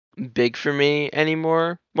big for me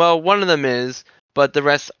anymore. Well, one of them is, but the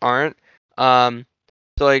rest aren't. Um,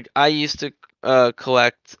 so like I used to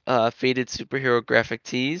collect faded superhero graphic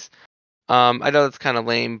tees. I know that's kind of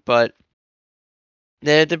lame, but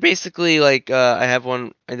they're basically like I have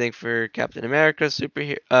one I think for Captain America,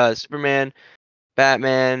 Superman,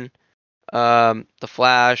 Batman, the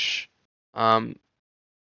Flash, um,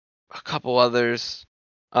 a couple others,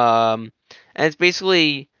 um, and it's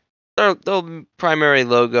basically their primary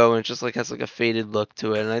logo and it just like has like a faded look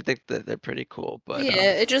to it, and I think that they're pretty cool. But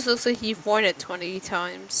Yeah, it just looks like you've worn it 20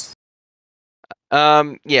 times.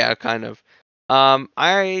 yeah, kind of.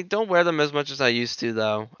 I don't wear them as much as I used to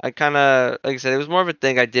though. I kind of like I said, it was more of a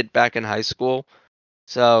thing I did back in high school.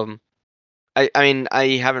 So I mean I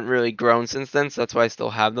haven't really grown since then, so that's why I still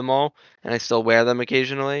have them all and I still wear them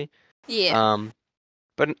occasionally. Yeah. Um,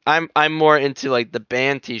 but I'm more into like the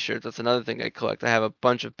band T-shirts. That's another thing I collect. I have a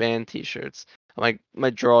bunch of band T-shirts. My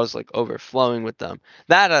drawer is like overflowing with them.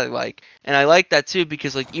 That I like, and I like that too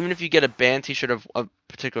because like even if you get a band T-shirt of a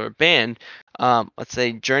particular band, let's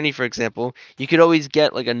say Journey for example, you could always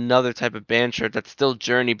get like another type of band shirt that's still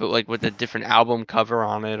Journey but like with a different album cover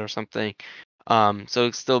on it or something. So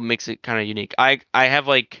it still makes it kind of unique. I have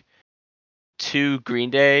like 2 Green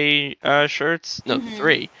Day shirts. No, Mhm.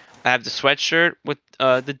 3. I have the sweatshirt with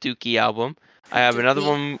the Dookie album. I have another Dookie.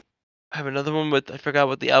 one. I have another one with I forgot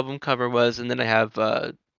what the album cover was, and then I have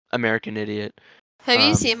American Idiot. Have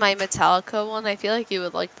you seen my Metallica one? I feel like you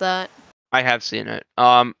would like that. I have seen it.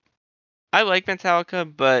 I like Metallica,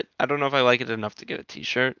 but I don't know if I like it enough to get a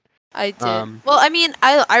T-shirt. I did. Well, I mean,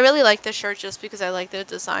 I really like the shirt just because I like the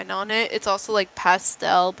design on it. It's also like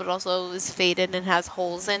pastel, but also is faded and has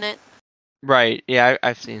holes in it. Right. Yeah,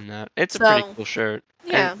 I've seen that. It's a pretty So cool shirt,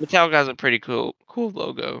 and yeah, Metallica has a pretty cool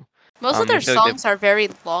logo. most of I their feel like they. songs are very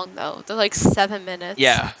long though. They're like 7 minutes,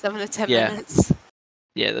 Yeah. 7 to 10 Yeah. minutes.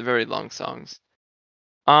 Yeah, they're very long songs.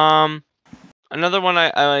 Um, Another one I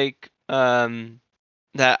like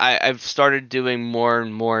that I've started doing more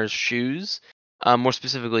and more is shoes. More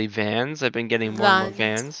specifically Vans. I've been getting more and more Vans.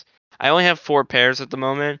 Vans. I only have 4 pairs at the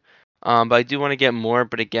moment. But I do want to get more,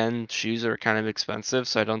 but again, shoes are kind of expensive,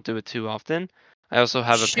 so I don't do it too often. I also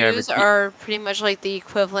have a pair of Shoes are pretty much like the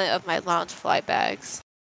equivalent of my Loungefly bags.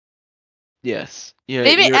 Yes. Yeah,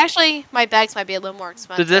 Maybe actually my bags might be a little more the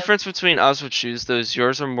expensive. difference between us with shoes though is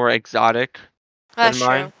yours are more exotic than That's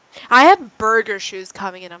mine. true. I have burger shoes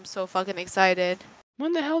coming and I'm so fucking excited.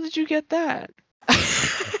 When the hell did you get that?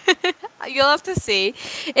 You'll have to see.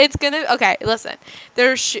 It's gonna okay. Listen,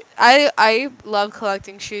 I love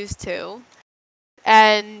collecting shoes too,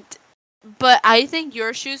 but I think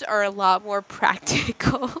your shoes are a lot more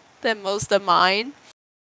practical than most of mine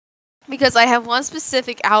because I have one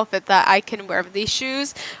specific outfit that I can wear with these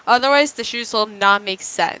shoes. Otherwise, the shoes will not make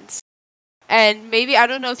sense. And maybe I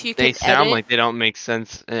don't know if you can They sound edit. like they don't make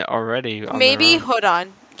sense already on their Maybe own. hold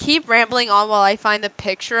on. Keep rambling on while I find a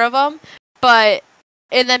picture of them. But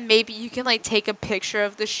and then maybe you can like take a picture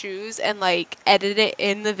of the shoes and like edit it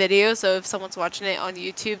in the video so if someone's watching it on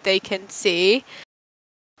YouTube they can see.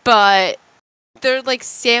 But they're like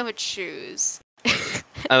sandwich shoes.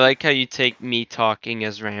 I like how you take me talking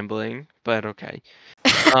as rambling, but okay.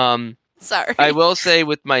 Sorry. I will say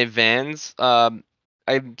with my Vans, I'm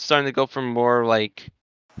starting to go for more like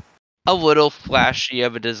a little flashy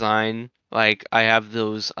of a design. Like I have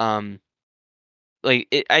those like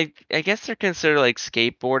I guess they're considered like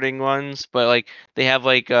skateboarding ones, but like they have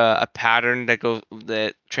like a pattern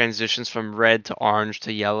that transitions from red to orange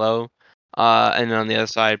to yellow, and then on the other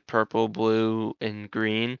side purple, blue, and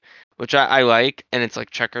green, which I like, and it's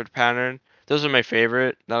like checkered pattern. Those are my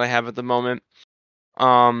favorite that I have at the moment.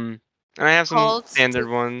 And I have some Called standard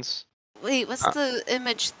ones. wait, what's Uh, the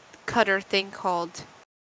image cutter thing called? To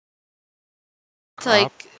Crop.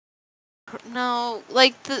 like no,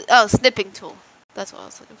 like the snipping tool. That's what I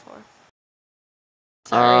was looking for.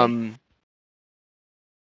 Sorry.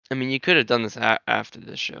 I mean, you could have done this after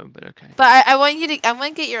this show, but okay. But I want I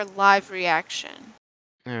want to get your live reaction.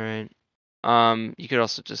 All right. You could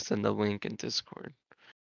also just send the link in Discord.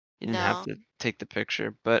 You didn't have No. to take the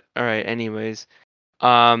picture, but all right. Anyways,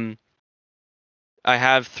 um, I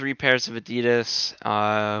have 3 pairs of Adidas,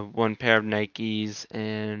 1 pair of Nikes,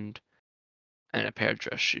 and a pair of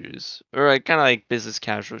dress shoes, or like kind of like business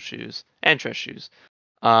casual shoes and dress shoes.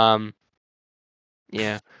 Um,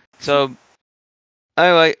 yeah. So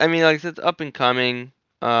I mean, like it's up and coming.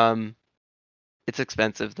 It's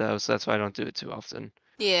expensive though, so that's why I don't do it too often.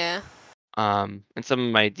 Yeah. And some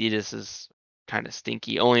of my Adidas is kind of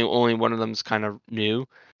stinky. Only one of them is kind of new,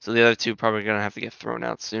 so the other 2 probably gonna have to get thrown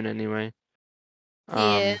out soon anyway.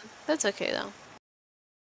 Yeah. That's okay though.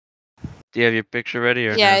 Do you have your picture ready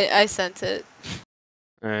or Yeah, no? I sent it.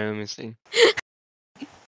 All right, let me see.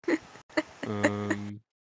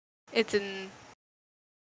 It's in.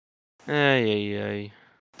 Ay.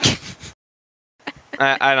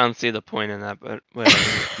 I don't see the point in that, but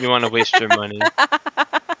whatever. You want to waste your money?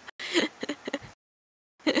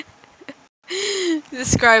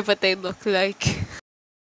 Describe what they look like.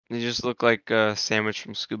 They just look like a sandwich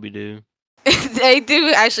from Scooby Doo. They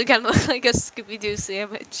do actually kind of look like a Scooby Doo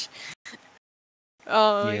sandwich.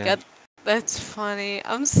 Oh my god, that's funny.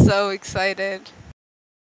 I'm so excited.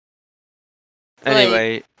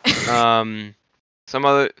 Anyway, some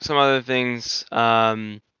other things.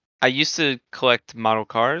 I used to collect model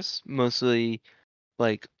cars, mostly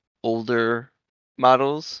like older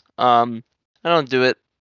models. I don't do it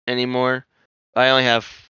anymore. I only have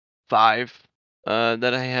 5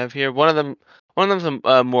 that I have here. One of them's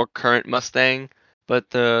a more current Mustang, but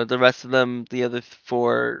the rest of them, the other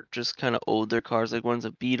 4, are just kind of older cars. Like one's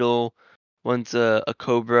a Beetle, one's a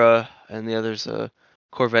Cobra, and the other's a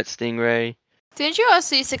Corvette Stingray. Didn't you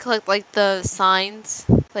also used to collect like the signs,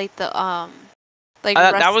 like the like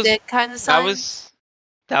That was rusted kind of signs?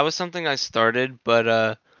 that was something I started,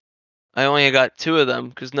 but I only got 2 of them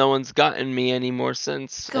because no one's gotten me any more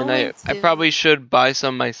since, and Going I to. probably should buy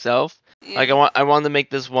some myself. Like Yeah. I want to make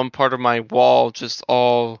this one part of my wall just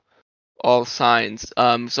all signs.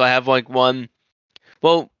 So I have like one.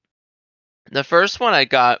 Well, the first one I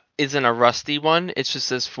got isn't a rusty one. It's just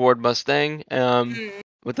this Ford Mustang. Mm.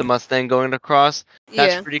 With the Mustang going across.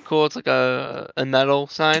 That's Yeah. pretty cool. It's like a metal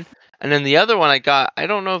sign. And then the other one I got, I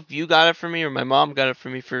don't know if you got it for me or my mom got it for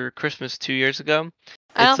me for Christmas 2 years ago.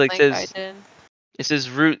 I It's don't like think I did. it says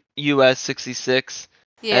Route US 66,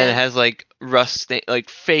 and it Yeah. has like like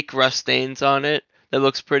fake rust stains on it. That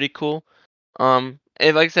looks pretty cool. And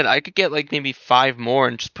like I said, I could get like maybe 5 more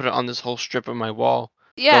and just put it on this whole strip of my wall,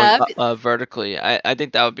 going Yeah. vertically. I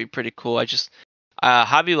think that would be pretty cool. I just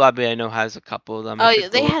Hobby Lobby I know has a couple of them. I Oh, should yeah,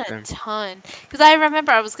 go they look had a there. ton. Because I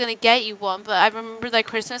remember I was going to get you one, but I remember that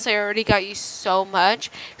Christmas I already got you so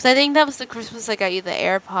much. Because I think that was the Christmas I got you the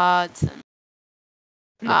AirPods. And,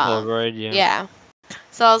 And the Polaroid, yeah. yeah.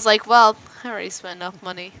 So I was like, well, I already spent enough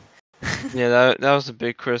money. Yeah, that was a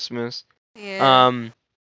big Christmas. Yeah. Um,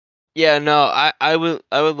 yeah, no, I would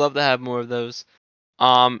love to have more of those.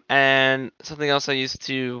 And something else I used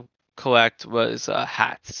to collect was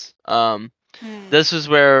hats. Hmm. This was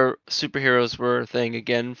where superheroes were a thing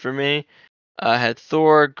again for me. I had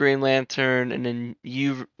Thor, Green Lantern, and then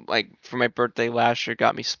you like for my birthday last year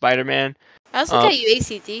got me Spider-Man. I also Um, got you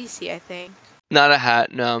ACDC, I think. not a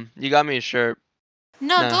hat, no. You got me a shirt,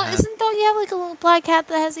 No, not a hat. don't you have like a little black hat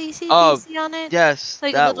that has Oh, ACDC on it? yes,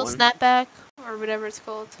 Like a that little one. snapback or whatever it's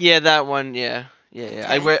called. Yeah, that one. Yeah, yeah,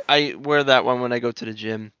 yeah. Okay. I wear that one when I go to the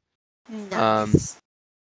gym. Um, Nice.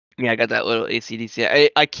 yeah, I got that little ACDC.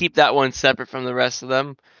 I keep that one separate from the rest of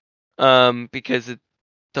them. Because it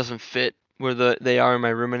doesn't fit where they are in my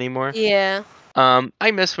room anymore. Yeah.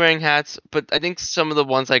 I miss wearing hats, but I think some of the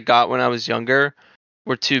ones I got when I was younger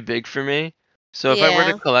were too big for me. So if I were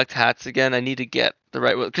to Yeah. collect hats again, I need to get the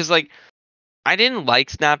right one. Because like I didn't like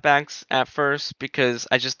snapbacks at first because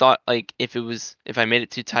I just thought like if I made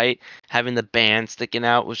it too tight, having the band sticking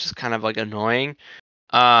out was just kind of like annoying.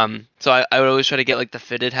 So I would always try to get like the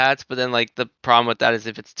fitted hats, but then like the problem with that is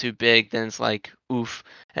if it's too big, then it's like oof,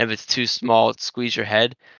 and if it's too small, it squeeze your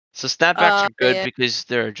head. So snapbacks are good Yeah. because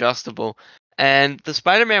they're adjustable. And the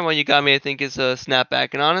Spider-Man one you got me, I think, is a snapback.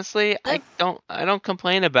 And honestly, Yep. I don't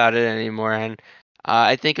complain about it anymore. And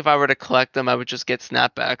I think if I were to collect them, I would just get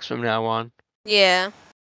snapbacks from now on. Yeah. It's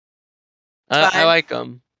I fine. like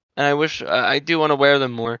them, and I wish I do want to wear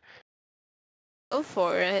them more. Go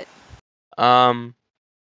for it. Um,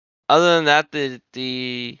 Other than that,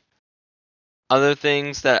 the other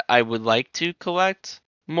things that I would like to collect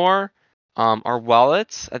more are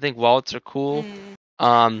wallets. I think wallets are cool. Mm.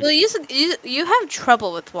 Um, Well, you have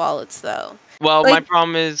trouble with wallets though. well, my Like,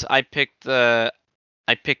 problem is I picked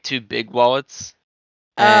 2 big wallets,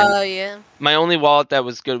 and oh yeah. my only wallet that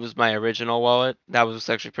was good was my original wallet. That was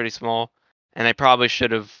actually pretty small, and I probably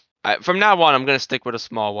should have. From now on, I'm gonna stick with a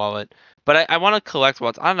small wallet. But I want to collect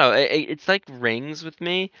wallets. I don't know. It's like rings with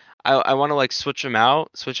me. I want to like switch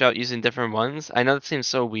out using different ones. I know that seems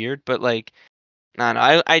so weird, but like I don't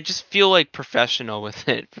know. I just feel like professional with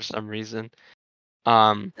it for some reason.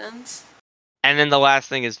 Um, Sense. and then the last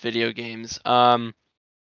thing is video games.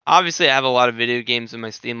 Obviously I have a lot of video games in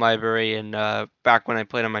my Steam library, and back when I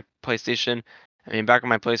played on my PlayStation, I mean back on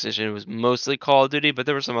my PlayStation it was mostly Call of Duty, but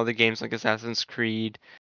there were some other games like Assassin's Creed,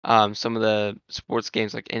 some of the sports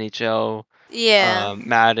games like NHL, Yeah.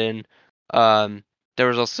 Madden. Um, there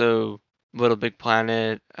was also Little Big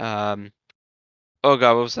Planet. Oh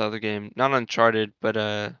god, what was the other game? Not Uncharted, but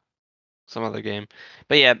some other game.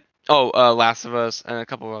 But yeah, Last of Us and a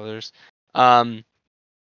couple of others. Um,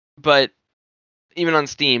 but even on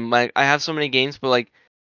Steam, like I have so many games, but like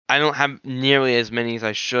I don't have nearly as many as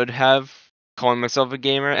I should have calling myself a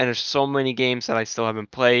gamer, and there's so many games that I still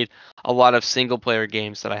haven't played, a lot of single player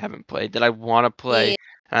games that I haven't played that I want to play Yeah.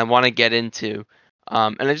 and I want to get into.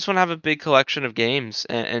 And I just want to have a big collection of games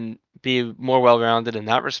and be more well rounded in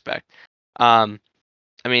that respect. Um,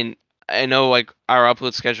 I mean, I know like our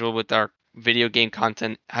upload schedule with our video game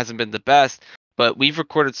content hasn't been the best, but we've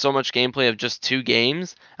recorded so much gameplay of just 2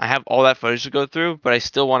 games. I have all that footage to go through, but I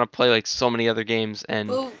still want to play like so many other games. And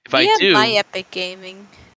Well, you have my Epic Gaming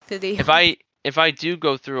video. if I do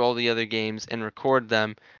go through all the other games and record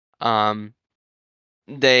them, um,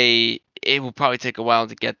 it will probably take a while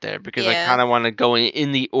to get there because I Yeah. kind of want to go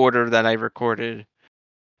in the order that I recorded.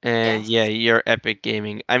 And yeah, Yes. you're Epic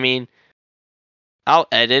Gaming. I mean, I'll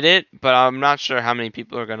edit it, but I'm not sure how many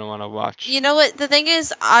people are gonna want to watch. You know what? The thing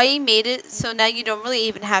is, I made it so now you don't really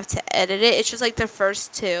even have to edit it. It's just like the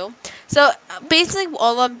first 2. So basically,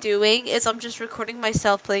 all I'm doing is I'm just recording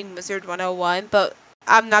myself playing Wizard 101, but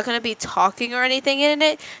I'm not gonna be talking or anything in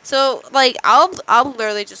it. So like I'll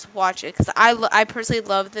literally just watch it because I personally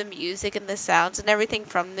love the music and the sounds and everything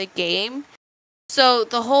from the game. So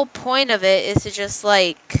the whole point of it is to just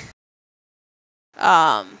like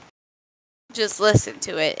um just listen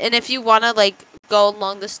to it. And if you want to like go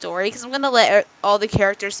along the story, because I'm gonna let all the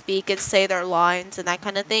characters speak and say their lines and that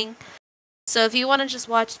kind of thing. So if you want to just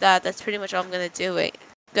watch that, that's pretty much all I'm gonna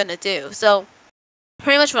do. So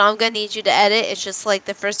pretty much what I'm gonna need you to edit is just like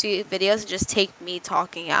the first few videos and just take me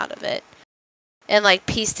talking out of it and like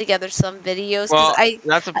piece together some videos because Well,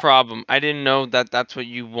 that's a problem. I didn't know that that's what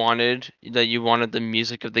you wanted. That you wanted the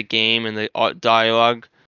music of the game and the dialogue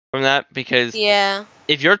from that because yeah.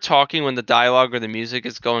 if you're talking when the dialogue or the music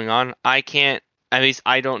is going on, I can't. At least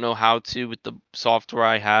I don't know how to with the software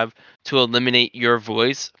I have to eliminate your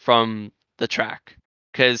voice from the track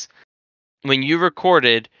because when you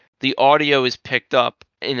recorded, the audio is picked up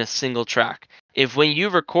in a single track. If when you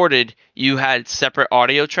recorded, you had separate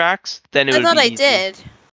audio tracks, then it I would thought be I easy. did. Or do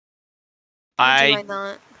I I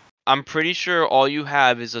not? I'm pretty sure all you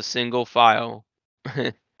have is a single file.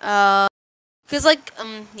 Cause like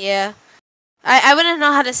yeah. I wouldn't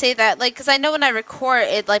know how to say that like because I know when I record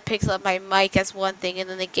it like picks up my mic as one thing and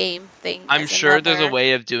then the game thing I'm as sure there's a another.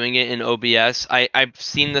 way of doing it in OBS. I've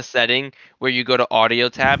seen the setting where you go to audio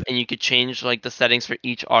tab and you could change like the settings for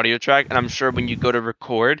each audio track. And I'm sure when you go to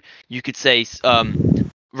record, you could say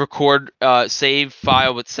record save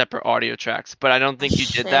file with separate audio tracks. But I don't Oh, think you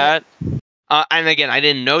did shit. that. And again, I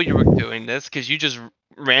didn't know you were doing this because you just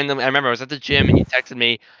randomly. I remember I was at the gym and you texted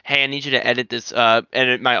me, "Hey, I need you to edit this,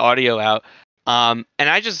 edit my audio out." And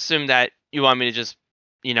I just assumed that you want me to just,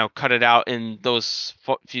 cut it out in those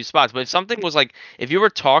few spots. But if something was like, if you were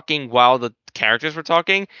talking while the characters were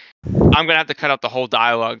talking, I'm gonna have to cut out the whole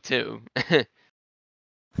dialogue too. But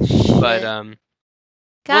Shit. we'll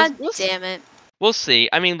God we'll damn it. we'll see.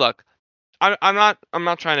 I mean, look, I'm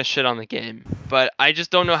not trying to shit on the game, but I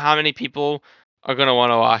just don't know how many people are gonna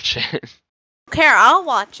want to watch it. Care, I'll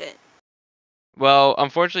watch it. Well,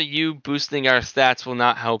 unfortunately, you boosting our stats will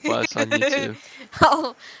not help us on YouTube.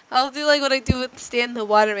 I'll I'll do like what I do with Stan the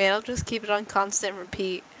Waterman. I'll just keep it on constant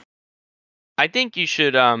repeat. I think you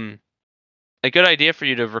should a good idea for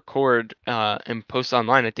you to record and post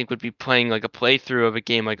online. I think would be playing like a playthrough of a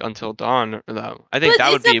game like Until Dawn, though. I think But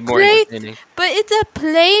that would it's a be more entertaining.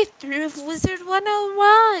 playthrough of Wizard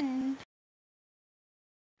 101.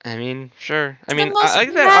 I mean, sure. I It's the mean, most like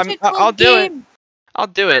I said, magical I'll do it. game. I'll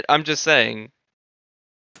do it. I'm just saying.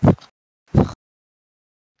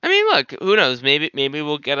 I mean, look, who knows? Maybe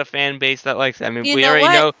we'll get a fan base that likes it. I mean, You know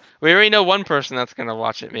what? we already know one person that's gonna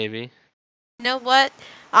watch it. Maybe. You know what?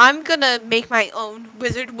 I'm gonna make my own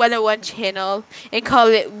Wizard 101 channel and call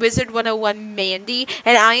it Wizard 101 Mandy,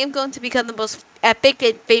 and I am going to become the most epic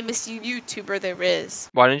and famous YouTuber there is.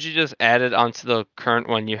 Why didn't you just add it onto the current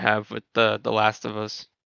one you have with the Last of Us?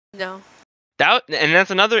 No. And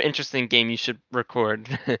that's another interesting game you should record.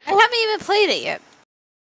 I haven't even played it yet.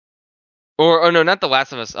 or no, not the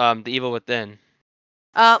Last of Us. The Evil Within.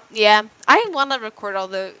 Yeah. I want to record all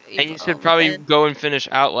the And you evil should probably within. go and finish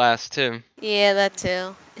Outlast too. Yeah, that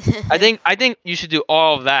too. I think you should do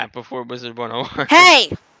all of that before Wizard 101. Hey!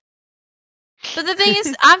 But the thing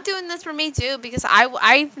is, I'm doing this for me too because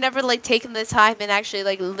I've never like taken the time and actually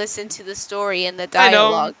like listened to the story and the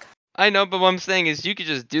dialogue. I know, but what I'm saying is you could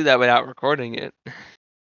just do that without recording it.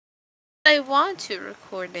 I want to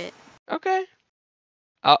record it. Okay.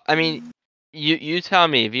 I mean, you tell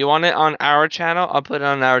me. If you want it on our channel, I'll put it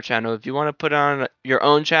on our channel. If you want to put it on your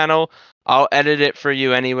own channel, I'll edit it for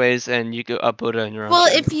you anyways, and you could upload it on your own Well,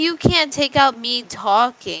 channel. if you can't take out me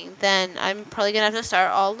talking, then I'm probably gonna have to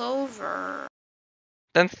start all over.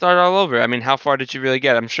 Then start all over. I mean, how far did you really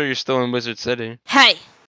get? I'm sure you're still in Wizard City. Hey!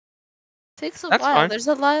 Takes a That's while. fine. There's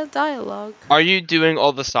a lot of dialogue. Are you doing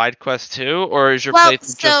all the side quests too, or is your Well,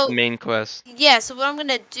 playthrough just the main quest? yeah, so what I'm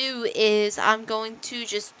gonna do is I'm going to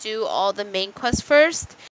just do all the main quests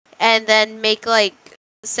first, and then make like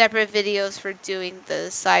separate videos for doing the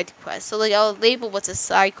side quests. So like I'll label what's a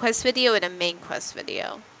side quest video and a main quest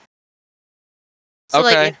video. So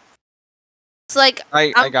Okay.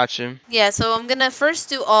 I I'm, got you. yeah, so I'm gonna first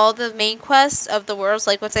do all the main quests of the worlds.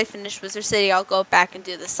 Like once I finish Wizard City, I'll go back and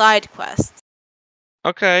do the side quests.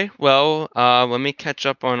 Okay, well, let me catch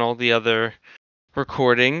up on all the other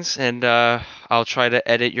recordings, and I'll try to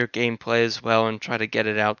edit your gameplay as well and try to get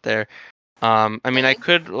it out there. I mean, I Okay.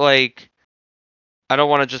 could I don't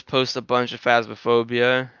want to just post a bunch of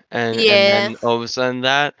Phasmophobia and Yeah. then all of a sudden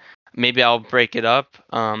that maybe I'll break it up.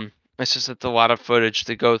 It's just it's a lot of footage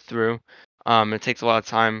to go through. It takes a lot of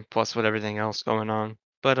time plus with everything else going on.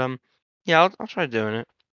 But yeah, I'll try doing it.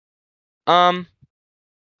 Um.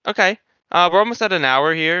 Okay. We're almost at an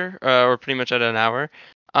hour here. We're pretty much at an hour.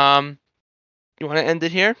 You want to end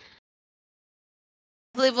it here?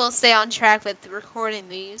 I believe we'll stay on track with recording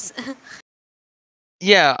these.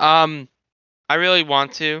 Yeah. I really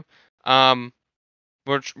want to. Um,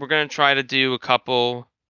 we're gonna try to do a couple.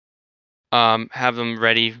 Have them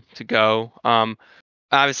ready to go.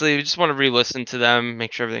 Obviously, we just want to re-listen to them,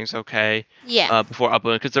 make sure everything's okay. Yeah. Before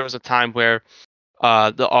uploading, because there was a time where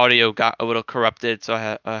the audio got a little corrupted, so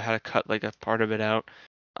I had to cut like a part of it out.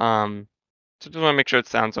 So just want to make sure it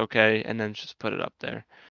sounds okay, and then just put it up there.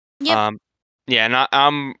 Yep. Um, yeah,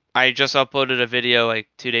 and I just uploaded a video like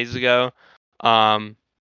 2 days ago, um,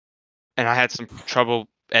 and I had some trouble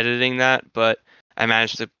editing that, but I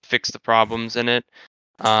managed to fix the problems in it.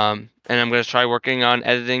 And I'm gonna try working on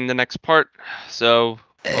editing the next part. So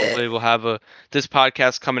hopefully we'll have this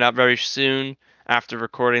podcast coming out very soon after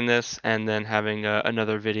recording this, and then having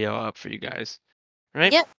another video up for you guys. All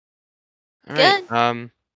right. Yep. All right.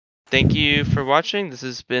 Good. Thank you for watching. This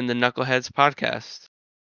has been the Knuckleheads podcast.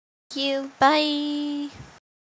 Thank you. Bye.